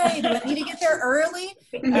 Okay, do I need to get there early?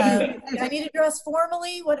 Do I need to dress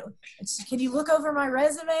formally? Can you look over my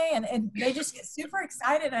resume? And they just get super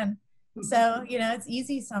excited. And so, you know, it's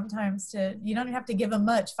easy sometimes you don't have to give them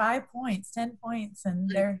much, 5 points, 10 points, and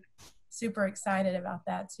they're super excited about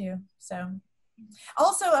that too. So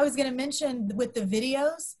also I was going to mention with the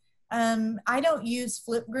videos, I don't use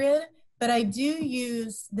Flipgrid, but I do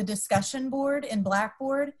use the discussion board in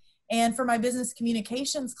Blackboard. And for my business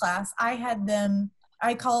communications class, I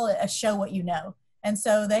call it a show what you know. And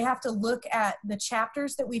so they have to look at the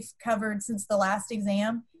chapters that we've covered since the last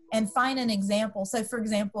exam and find an example. So for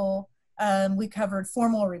example, we covered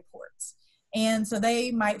formal reports. And so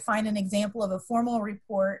they might find an example of a formal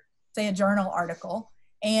report, say a journal article,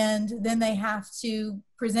 and then they have to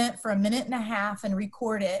present for 1.5 minutes and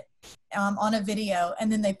record it on a video.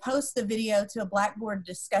 And then they post the video to a Blackboard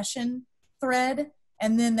discussion thread.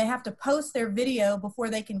 And then they have to post their video before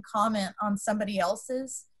they can comment on somebody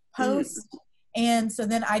else's post. And so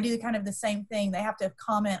then I do kind of the same thing. They have to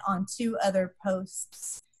comment on 2 other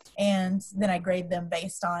posts. And then I grade them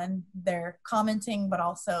based on their commenting, but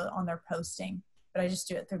also on their posting. But I just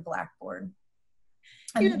do it through Blackboard.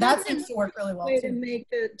 And you know, that seems to work really well too. To make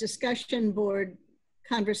the discussion board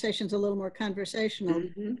conversations a little more conversational.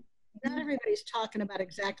 Not everybody's talking about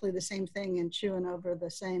exactly the same thing and chewing over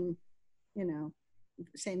the same, you know,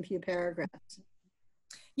 same few paragraphs.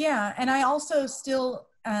 Yeah, and I also still,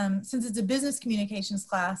 since it's a business communications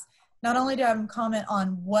class, not only do I have them comment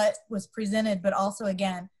on what was presented, but also,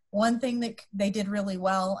 again, one thing that they did really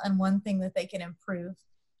well and one thing that they can improve,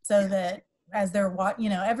 so that as they're watching, you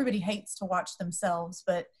know, everybody hates to watch themselves,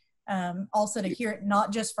 but also to hear it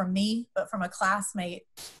not just from me, but from a classmate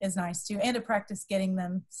is nice too, and to practice getting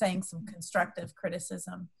them saying some constructive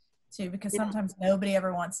criticism too, because sometimes nobody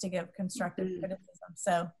ever wants to give constructive criticism.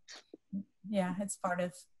 So yeah, it's part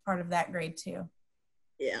of that grade too.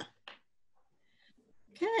 Yeah.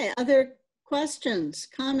 Okay, other questions,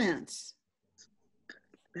 comments?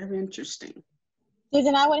 Very interesting.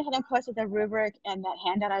 Susan, I went ahead and posted the rubric and that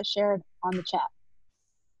handout I shared on the chat.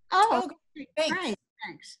 Oh, great.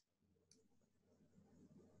 Thanks.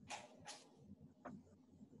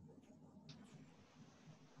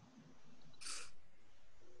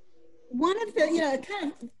 One of the, you know,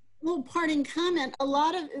 kind of little parting comment.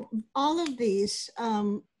 All of these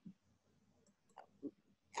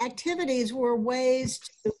activities were ways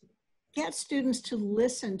to get students to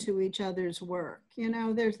listen to each other's work. You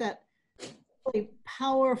know, there's that really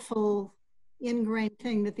powerful ingrained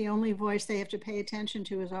thing that the only voice they have to pay attention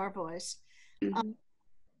to is our voice.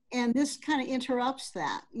 And this kind of interrupts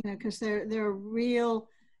that, you know, because there are real,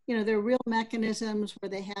 you know, there are real mechanisms where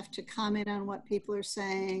they have to comment on what people are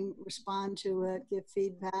saying, respond to it, give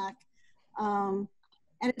feedback. And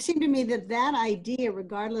it seemed to me that that idea,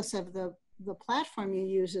 regardless of the platform you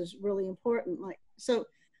use, is really important. Like, so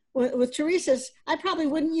with Teresa's, I probably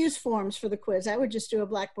wouldn't use forms for the quiz. I would just do a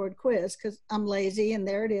Blackboard quiz because I'm lazy, and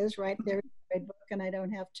there it is right there in the grade book, and I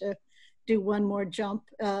don't have to do one more jump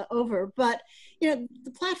over. But, you know,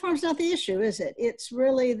 the platform's not the issue, is it? It's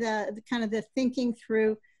really the kind of the thinking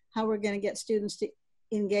through how we're going to get students to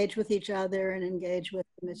engage with each other and engage with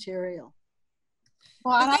the material.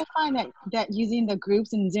 Well, and I find that using the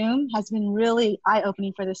groups in Zoom has been really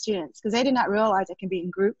eye-opening for the students because they did not realize it can be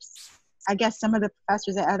in groups. I guess some of the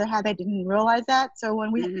professors at other had, they didn't realize that. So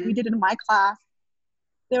when we did it in my class,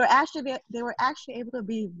 they were actually able to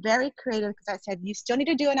be very creative because I said, you still need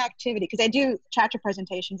to do an activity because they do chapter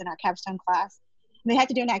presentations in our capstone class. And they had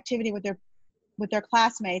to do an activity with their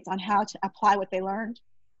classmates on how to apply what they learned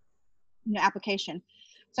in the application.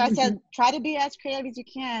 So I said, try to be as creative as you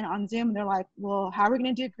can on Zoom. And they're like, well, how are we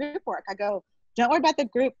going to do group work? I go, don't worry about the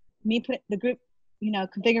group, put the group, you know,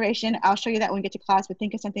 configuration. I'll show you that when we get to class, but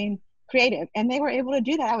think of something creative. And they were able to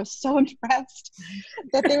do that. I was so impressed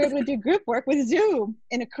that they were able to do group work with Zoom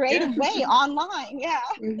in a creative way online. Yeah.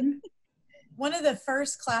 One of the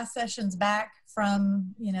first class sessions back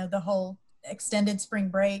from, you know, the whole extended spring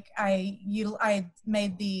break, I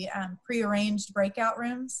made the prearranged breakout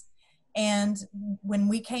rooms. And when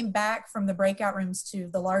we came back from the breakout rooms to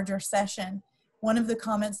the larger session, one of the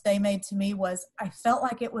comments they made to me was, I felt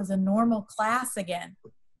like it was a normal class again.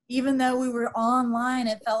 Even though we were online,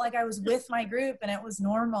 it felt like I was with my group and it was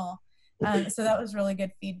normal. So that was really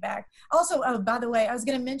good feedback. Also, oh, by the way, I was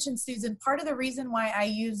going to mention, Susan, part of the reason why I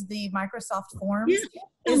use the Microsoft Forms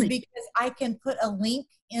is because I can put a link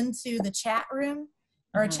into the chat room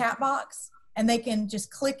or a chat box, and they can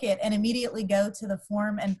just click it and immediately go to the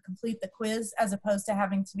form and complete the quiz, as opposed to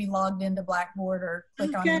having to be logged into Blackboard or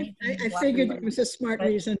click on anything. I figured it was a smart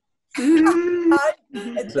reason. I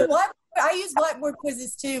use Blackboard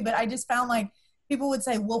quizzes too, but I just found like people would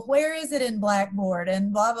say, well, where is it in Blackboard?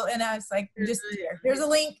 And blah, blah. And I was like, just here's a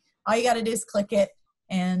link. All you got to do is click it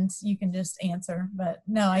and you can just answer. But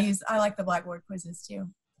no, I like the Blackboard quizzes too.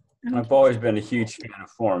 I've always been a huge fan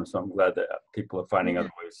of forms, so I'm glad that people are finding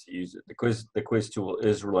other ways to use it. The quiz tool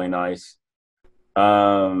is really nice.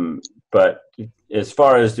 But as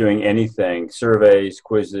far as doing anything, surveys,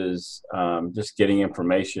 quizzes, just getting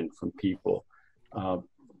information from people,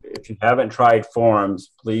 if you haven't tried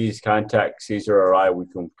forums, please contact Caesar or I. We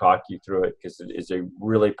can talk you through it because it is a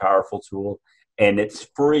really powerful tool, and it's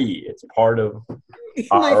free. It's part of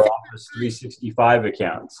our Office 365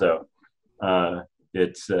 account. So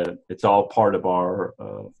it's all part of our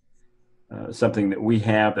something that we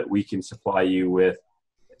have that we can supply you with.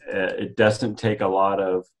 It doesn't take a lot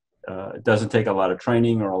of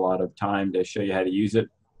training or a lot of time to show you how to use it,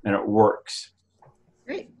 and it works.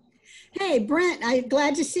 Great. Hey, Brent, I'm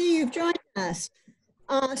glad to see you've joined us.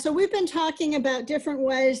 So we've been talking about different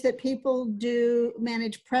ways that people do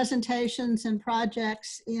manage presentations and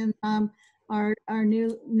projects in our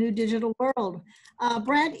new digital world.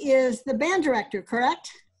 Brent is the band director,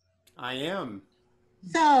 correct? I am.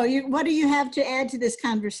 So what do you have to add to this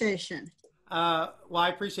conversation? Well, I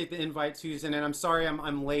appreciate the invite, Susan, and I'm sorry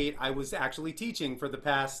I'm late. I was actually teaching for the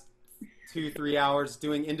past 2-3 hours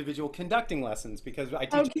doing individual conducting lessons because I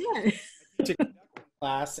teach, I teach a conducting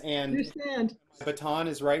class, and my baton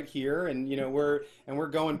is right here, and you know we're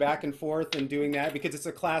going back and forth and doing that because it's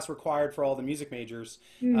a class required for all the music majors,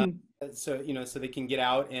 so you know, so they can get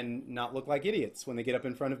out and not look like idiots when they get up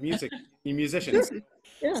in front of musicians.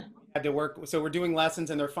 Yeah. Had to work, so we're doing lessons,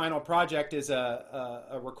 and their final project is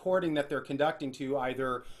a recording that they're conducting to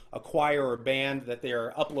either a choir or a band that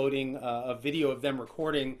they're uploading a video of them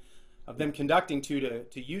recording, of them conducting to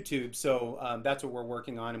YouTube. So that's what we're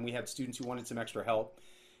working on, and we had students who wanted some extra help.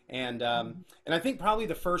 And I think probably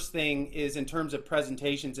the first thing is in terms of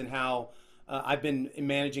presentations and how I've been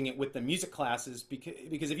managing it with the music classes,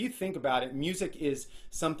 because if you think about it, music is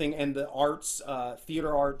something, and the arts,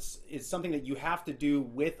 theater arts, is something that you have to do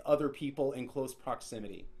with other people in close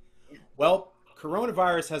proximity. Well,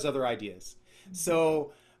 coronavirus has other ideas.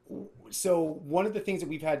 So one of the things that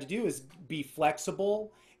we've had to do is be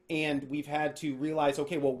flexible and we've had to realize,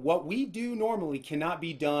 okay, well, what we do normally cannot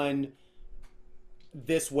be done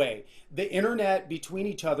this way. The internet between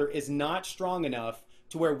each other is not strong enough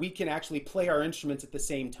to where we can actually play our instruments at the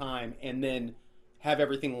same time and then have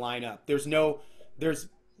everything line up. There's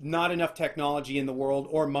not enough technology in the world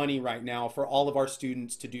or money right now for all of our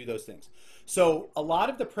students to do those things. So a lot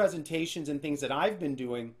of the presentations and things that I've been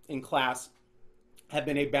doing in class have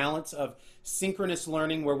been a balance of synchronous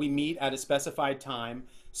learning, where we meet at a specified time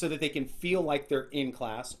so that they can feel like they're in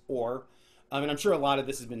class, or, and I'm sure a lot of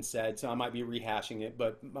this has been said, so I might be rehashing it,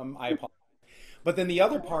 but I apologize. But then the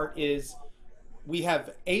other part is we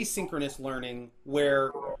have asynchronous learning,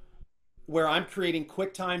 where I'm creating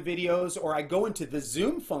QuickTime videos, or I go into the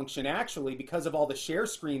Zoom function actually because of all the share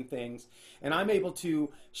screen things, and I'm able to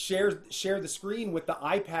share the screen with the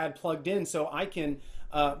iPad plugged in, so I can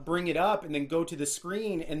bring it up and then go to the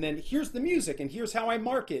screen, and then here's the music and here's how I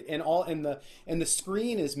mark it, and the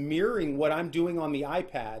screen is mirroring what I'm doing on the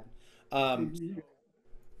iPad.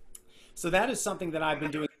 So that is something that I've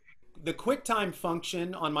been doing. The QuickTime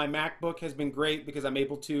function on my MacBook has been great because I'm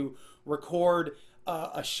able to record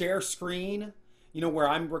a share screen, where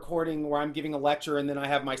I'm recording, where I'm giving a lecture, and then I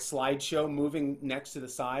have my slideshow moving next to the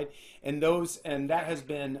side, and that has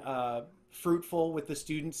been fruitful with the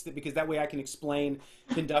students, because that way I can explain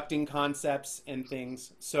conducting concepts and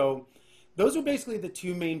things. So those are basically the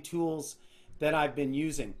two main tools that I've been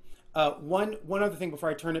using. One other thing before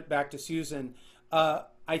I turn it back to Susan,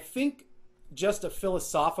 I think just a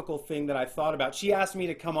philosophical thing that I thought about. She asked me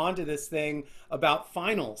to come on to this thing about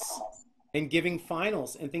finals and giving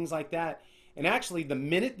finals and things like that. And actually, the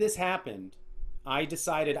minute this happened, I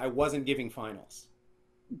decided I wasn't giving finals.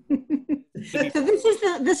 So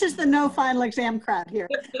this is the no final exam crowd here.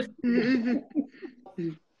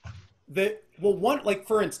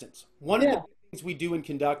 For instance, one of the things we do in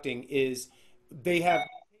conducting is they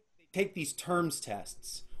take these terms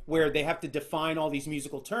tests where they have to define all these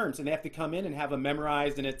musical terms, and they have to come in and have them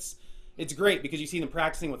memorized, and it's great because you see them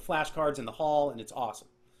practicing with flashcards in the hall, and it's awesome.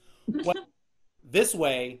 This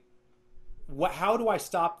way, how do I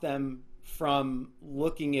stop them from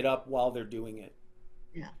looking it up while they're doing it?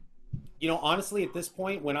 Yeah. Honestly, at this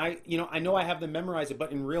point, when I know I have them memorize it,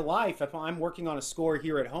 but in real life, if I'm working on a score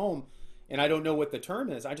here at home and I don't know what the term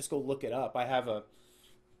is, I just go look it up. I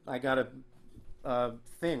got a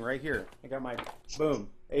thing right here. I got my boom,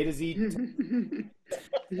 A to Z.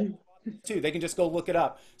 They can just go look it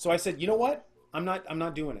up. So I said, you know what? I'm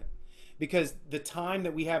not doing it, because the time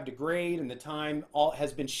that we have to grade and the time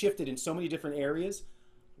has been shifted in so many different areas.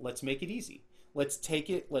 Let's make it easy. Let's take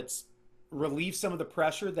it. Let's relieve some of the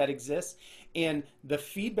pressure that exists. And the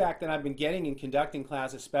feedback that I've been getting in conducting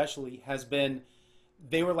class especially has been,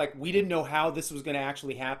 they were like, we didn't know how this was going to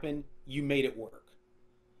actually happen. You made it work.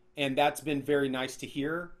 And that's been very nice to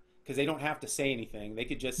hear, because they don't have to say anything. They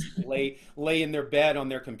could just lay in their bed on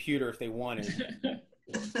their computer if they wanted.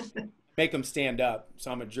 Make them stand up, so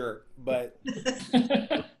I'm a jerk. But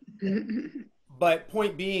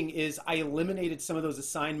point being is, I eliminated some of those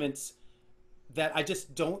assignments that I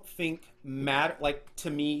just don't think matter. Like, to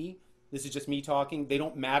me, this is just me talking, they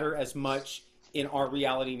don't matter as much in our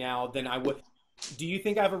reality now than I would. Do you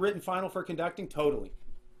think I have a written final for conducting? Totally.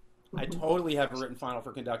 I totally have a written final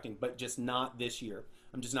for conducting, but just not this year.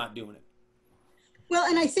 I'm just not doing it. Well,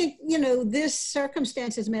 and I think, this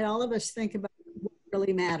circumstance has made all of us think about what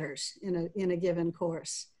really matters in a given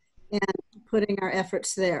course and putting our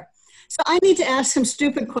efforts there. So I need to ask some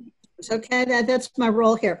stupid questions, okay? That's my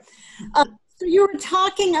role here. So you were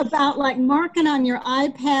talking about like marking on your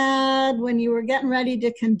iPad when you were getting ready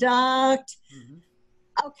to conduct.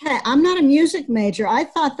 Okay, I'm not a music major. I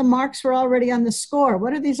thought the marks were already on the score.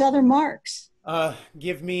 What are these other marks?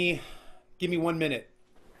 Give me 1 minute.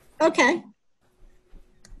 Okay.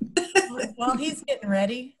 While he's getting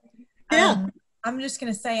ready, I'm just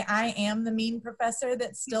going to say I am the mean professor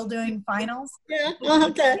that's still doing finals. Yeah,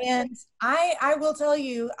 okay. And I will tell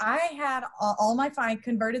you, I had all my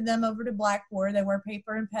converted them over to Blackboard. They were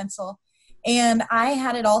paper and pencil. And I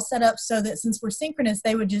had it all set up so that since we're synchronous,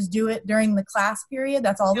 they would just do it during the class period.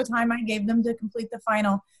 That's all the time I gave them to complete the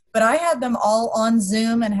final. But I had them all on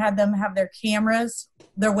Zoom and had them have their cameras,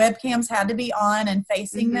 their webcams had to be on and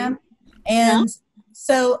facing them. And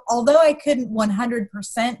so although I couldn't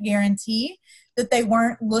 100% guarantee that they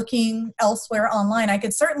weren't looking elsewhere online, I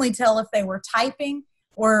could certainly tell if they were typing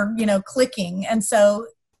or, clicking. And so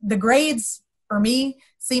the grades for me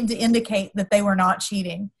seemed to indicate that they were not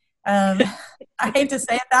cheating. I hate to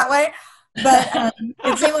say it that way, but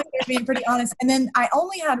it seemed like they're being pretty honest. And then I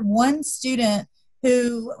only had one student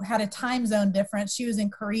who had a time zone difference. She was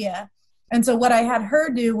in Korea. And so what I had her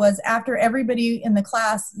do was after everybody in the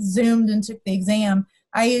class Zoomed and took the exam,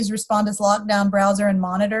 I used Respondus Lockdown Browser and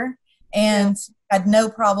Monitor, and had no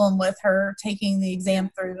problem with her taking the exam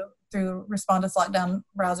through Respondus Lockdown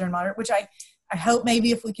Browser and Monitor, which I hope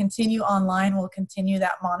maybe if we continue online, we'll continue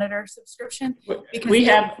that Monitor subscription. We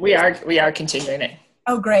are continuing it.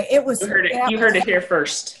 Oh, great. It was. You heard it here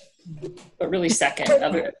first, but really second.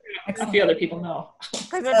 A few other people know.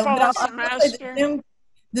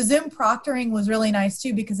 The Zoom proctoring was really nice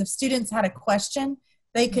too, because if students had a question,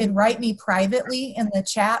 they could write me privately in the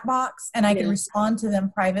chat box, and I could respond to them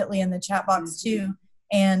privately in the chat box too.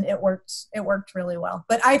 And it worked really well.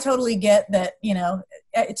 But I totally get that, you know,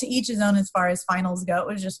 to each his own as far as finals go. It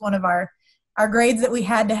was just one of our grades that we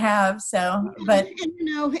had to have. So, but and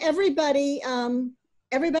you know, everybody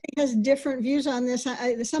has different views on this.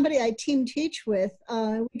 Somebody I team teach with,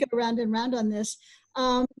 we go round and round on this.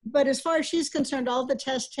 But as far as she's concerned, all the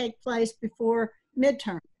tests take place before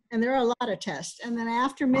midterm, and there are a lot of tests. And then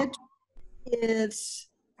after midterm, it's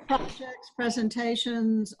projects,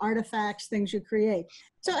 presentations, artifacts, things you create.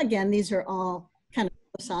 So again, these are all kind of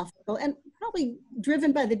philosophical and probably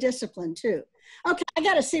driven by the discipline too. Okay, I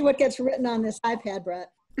got to see what gets written on this iPad,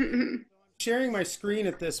 Brett. Sharing my screen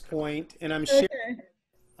at this point, and I'm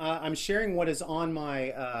sharing what is on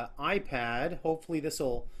my iPad. Hopefully this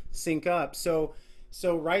will sync up. So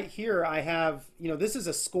right here I have, you know, this is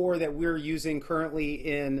a score that we're using currently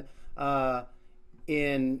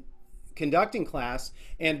in conducting class,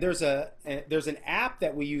 and there's an app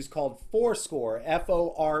that we use called Fourscore,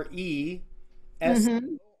 Forescore,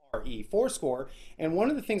 Fourscore. And one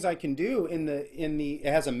of the things I can do it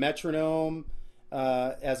has a metronome,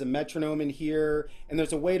 in here, and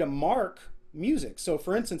there's a way to mark music. So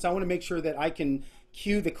for instance, I want to make sure that I can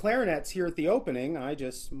cue the clarinets here at the opening. I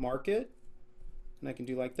just mark it, and I can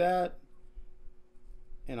do like that.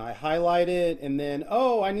 And I highlight it, and then,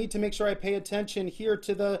 oh, I need to make sure I pay attention here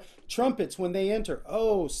to the trumpets when they enter.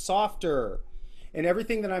 Oh, softer. And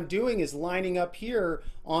everything that I'm doing is lining up here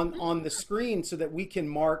on the screen so that we can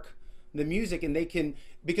mark the music, and they can,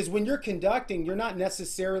 because when you're conducting, you're not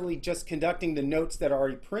necessarily just conducting the notes that are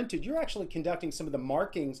already printed. You're actually conducting some of the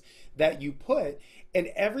markings that you put, and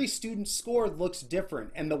every student's score looks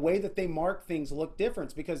different, and the way that they mark things look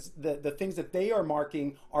different because the things that they are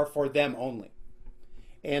marking are for them only.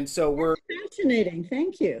 And so we're fascinating.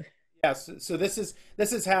 Thank you. Yes. So this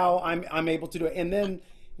is how I'm able to do it. And then,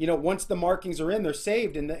 you know, once the markings are in, they're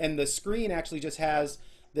saved, and the screen actually just has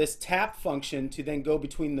this tap function to then go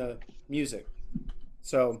between the music.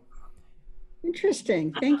 So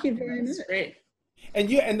interesting. Thank you very much. Great.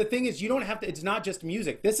 And the thing is, you don't have to, it's not just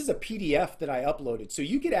music. This is a PDF that I uploaded. So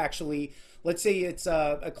you could actually, let's say it's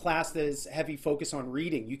a class that is heavy focus on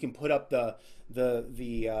reading. You can put up the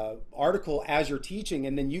article as you're teaching,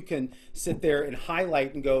 and then you can sit there and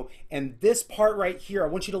highlight and go, and this part right here, I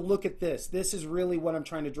want you to look at this. This is really what I'm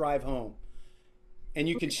trying to drive home. And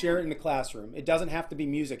you can share it in the classroom. It doesn't have to be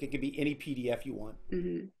music. It could be any PDF you want.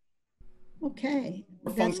 Okay.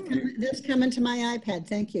 That's coming to my iPad.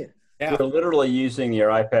 Thank you. Yeah. You're literally using your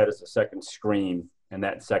iPad as a second screen, and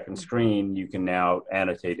that second screen you can now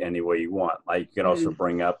annotate any way you want. Like you can also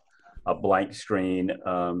bring up a blank screen.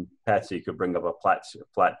 Patsy could bring up a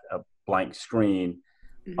blank screen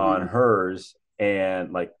on hers,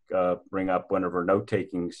 and like bring up one of her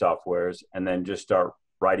note-taking softwares, and then just start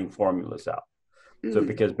writing formulas out. So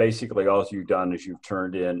because basically all you've done is you've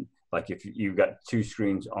turned in, like if you've got two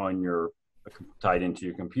screens on your tied into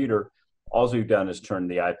your computer, all you've done is turn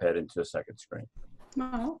the iPad into a second screen.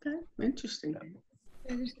 Oh, okay. Interesting.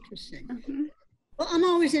 That is interesting. Well, I'm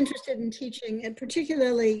always interested in teaching, and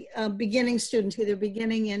particularly beginning students, either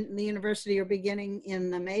beginning in the university or beginning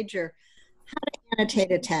in the major, how to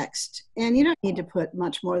annotate a text. And you don't need to put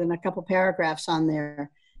much more than a couple paragraphs on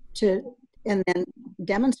there and then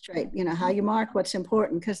demonstrate, you know, how you mark what's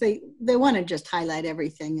important, because they want to just highlight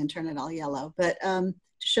everything and turn it all yellow, but to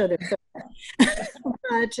show their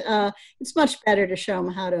but it's much better to show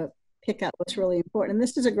them how to pick out what's really important. And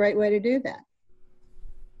this is a great way to do that.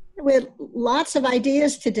 We had lots of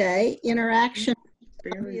ideas today. Interaction,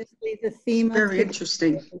 obviously the theme. Very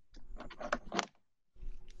interesting.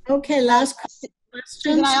 Okay, last question.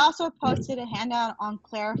 And I also posted a handout on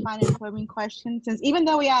clarifying and probing questions, since even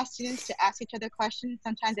though we ask students to ask each other questions,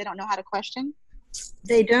 sometimes they don't know how to question.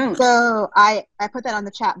 They don't. So I put that on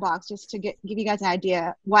the chat box just to give you guys an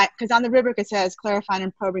idea why, because on the rubric it says clarifying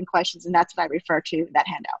and probing questions, and that's what I refer to that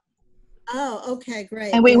handout. Oh, okay,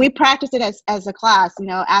 great. And we practice it as a class, you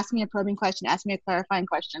know, ask me a probing question, ask me a clarifying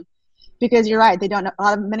question, because you're right, they don't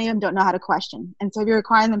know, many of them don't know how to question. And so if you're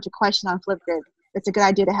requiring them to question on Flipgrid, it's a good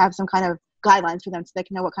idea to have some kind of guidelines for them so they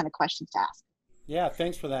can know what kind of questions to ask. Yeah,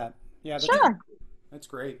 thanks for that. Yeah, Sure. That's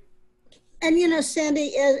great. And you know,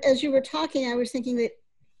 Sandy, as you were talking, I was thinking that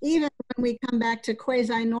even when we come back to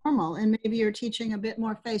quasi-normal and maybe you're teaching a bit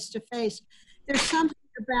more face-to-face, there's something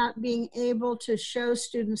about being able to show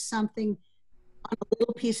students something on a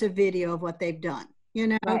little piece of video of what they've done, you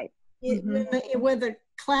know? Right. Where the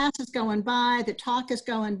class is going by, the talk is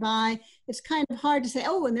going by, it's kind of hard to say,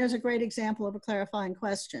 oh, and there's a great example of a clarifying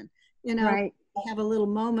question. You know, Right. we have a little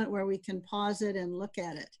moment where we can pause it and look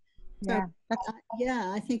at it. So, Yeah.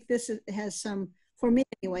 yeah, I think this has some, for me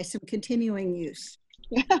anyway, some continuing use.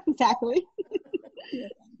 Yeah, exactly. Yeah.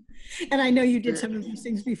 And I know you did some of these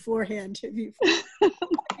things beforehand,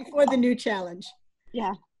 before the new challenge.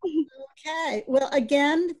 Yeah. Okay, well,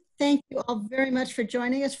 again, thank you all very much for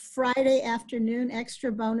joining us. Friday afternoon,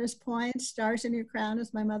 extra bonus points, stars in your crown,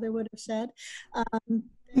 as my mother would have said. Thank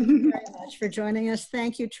you very much for joining us.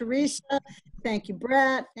 Thank you, Teresa. Thank you,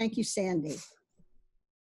 Brett. Thank you, Sandy.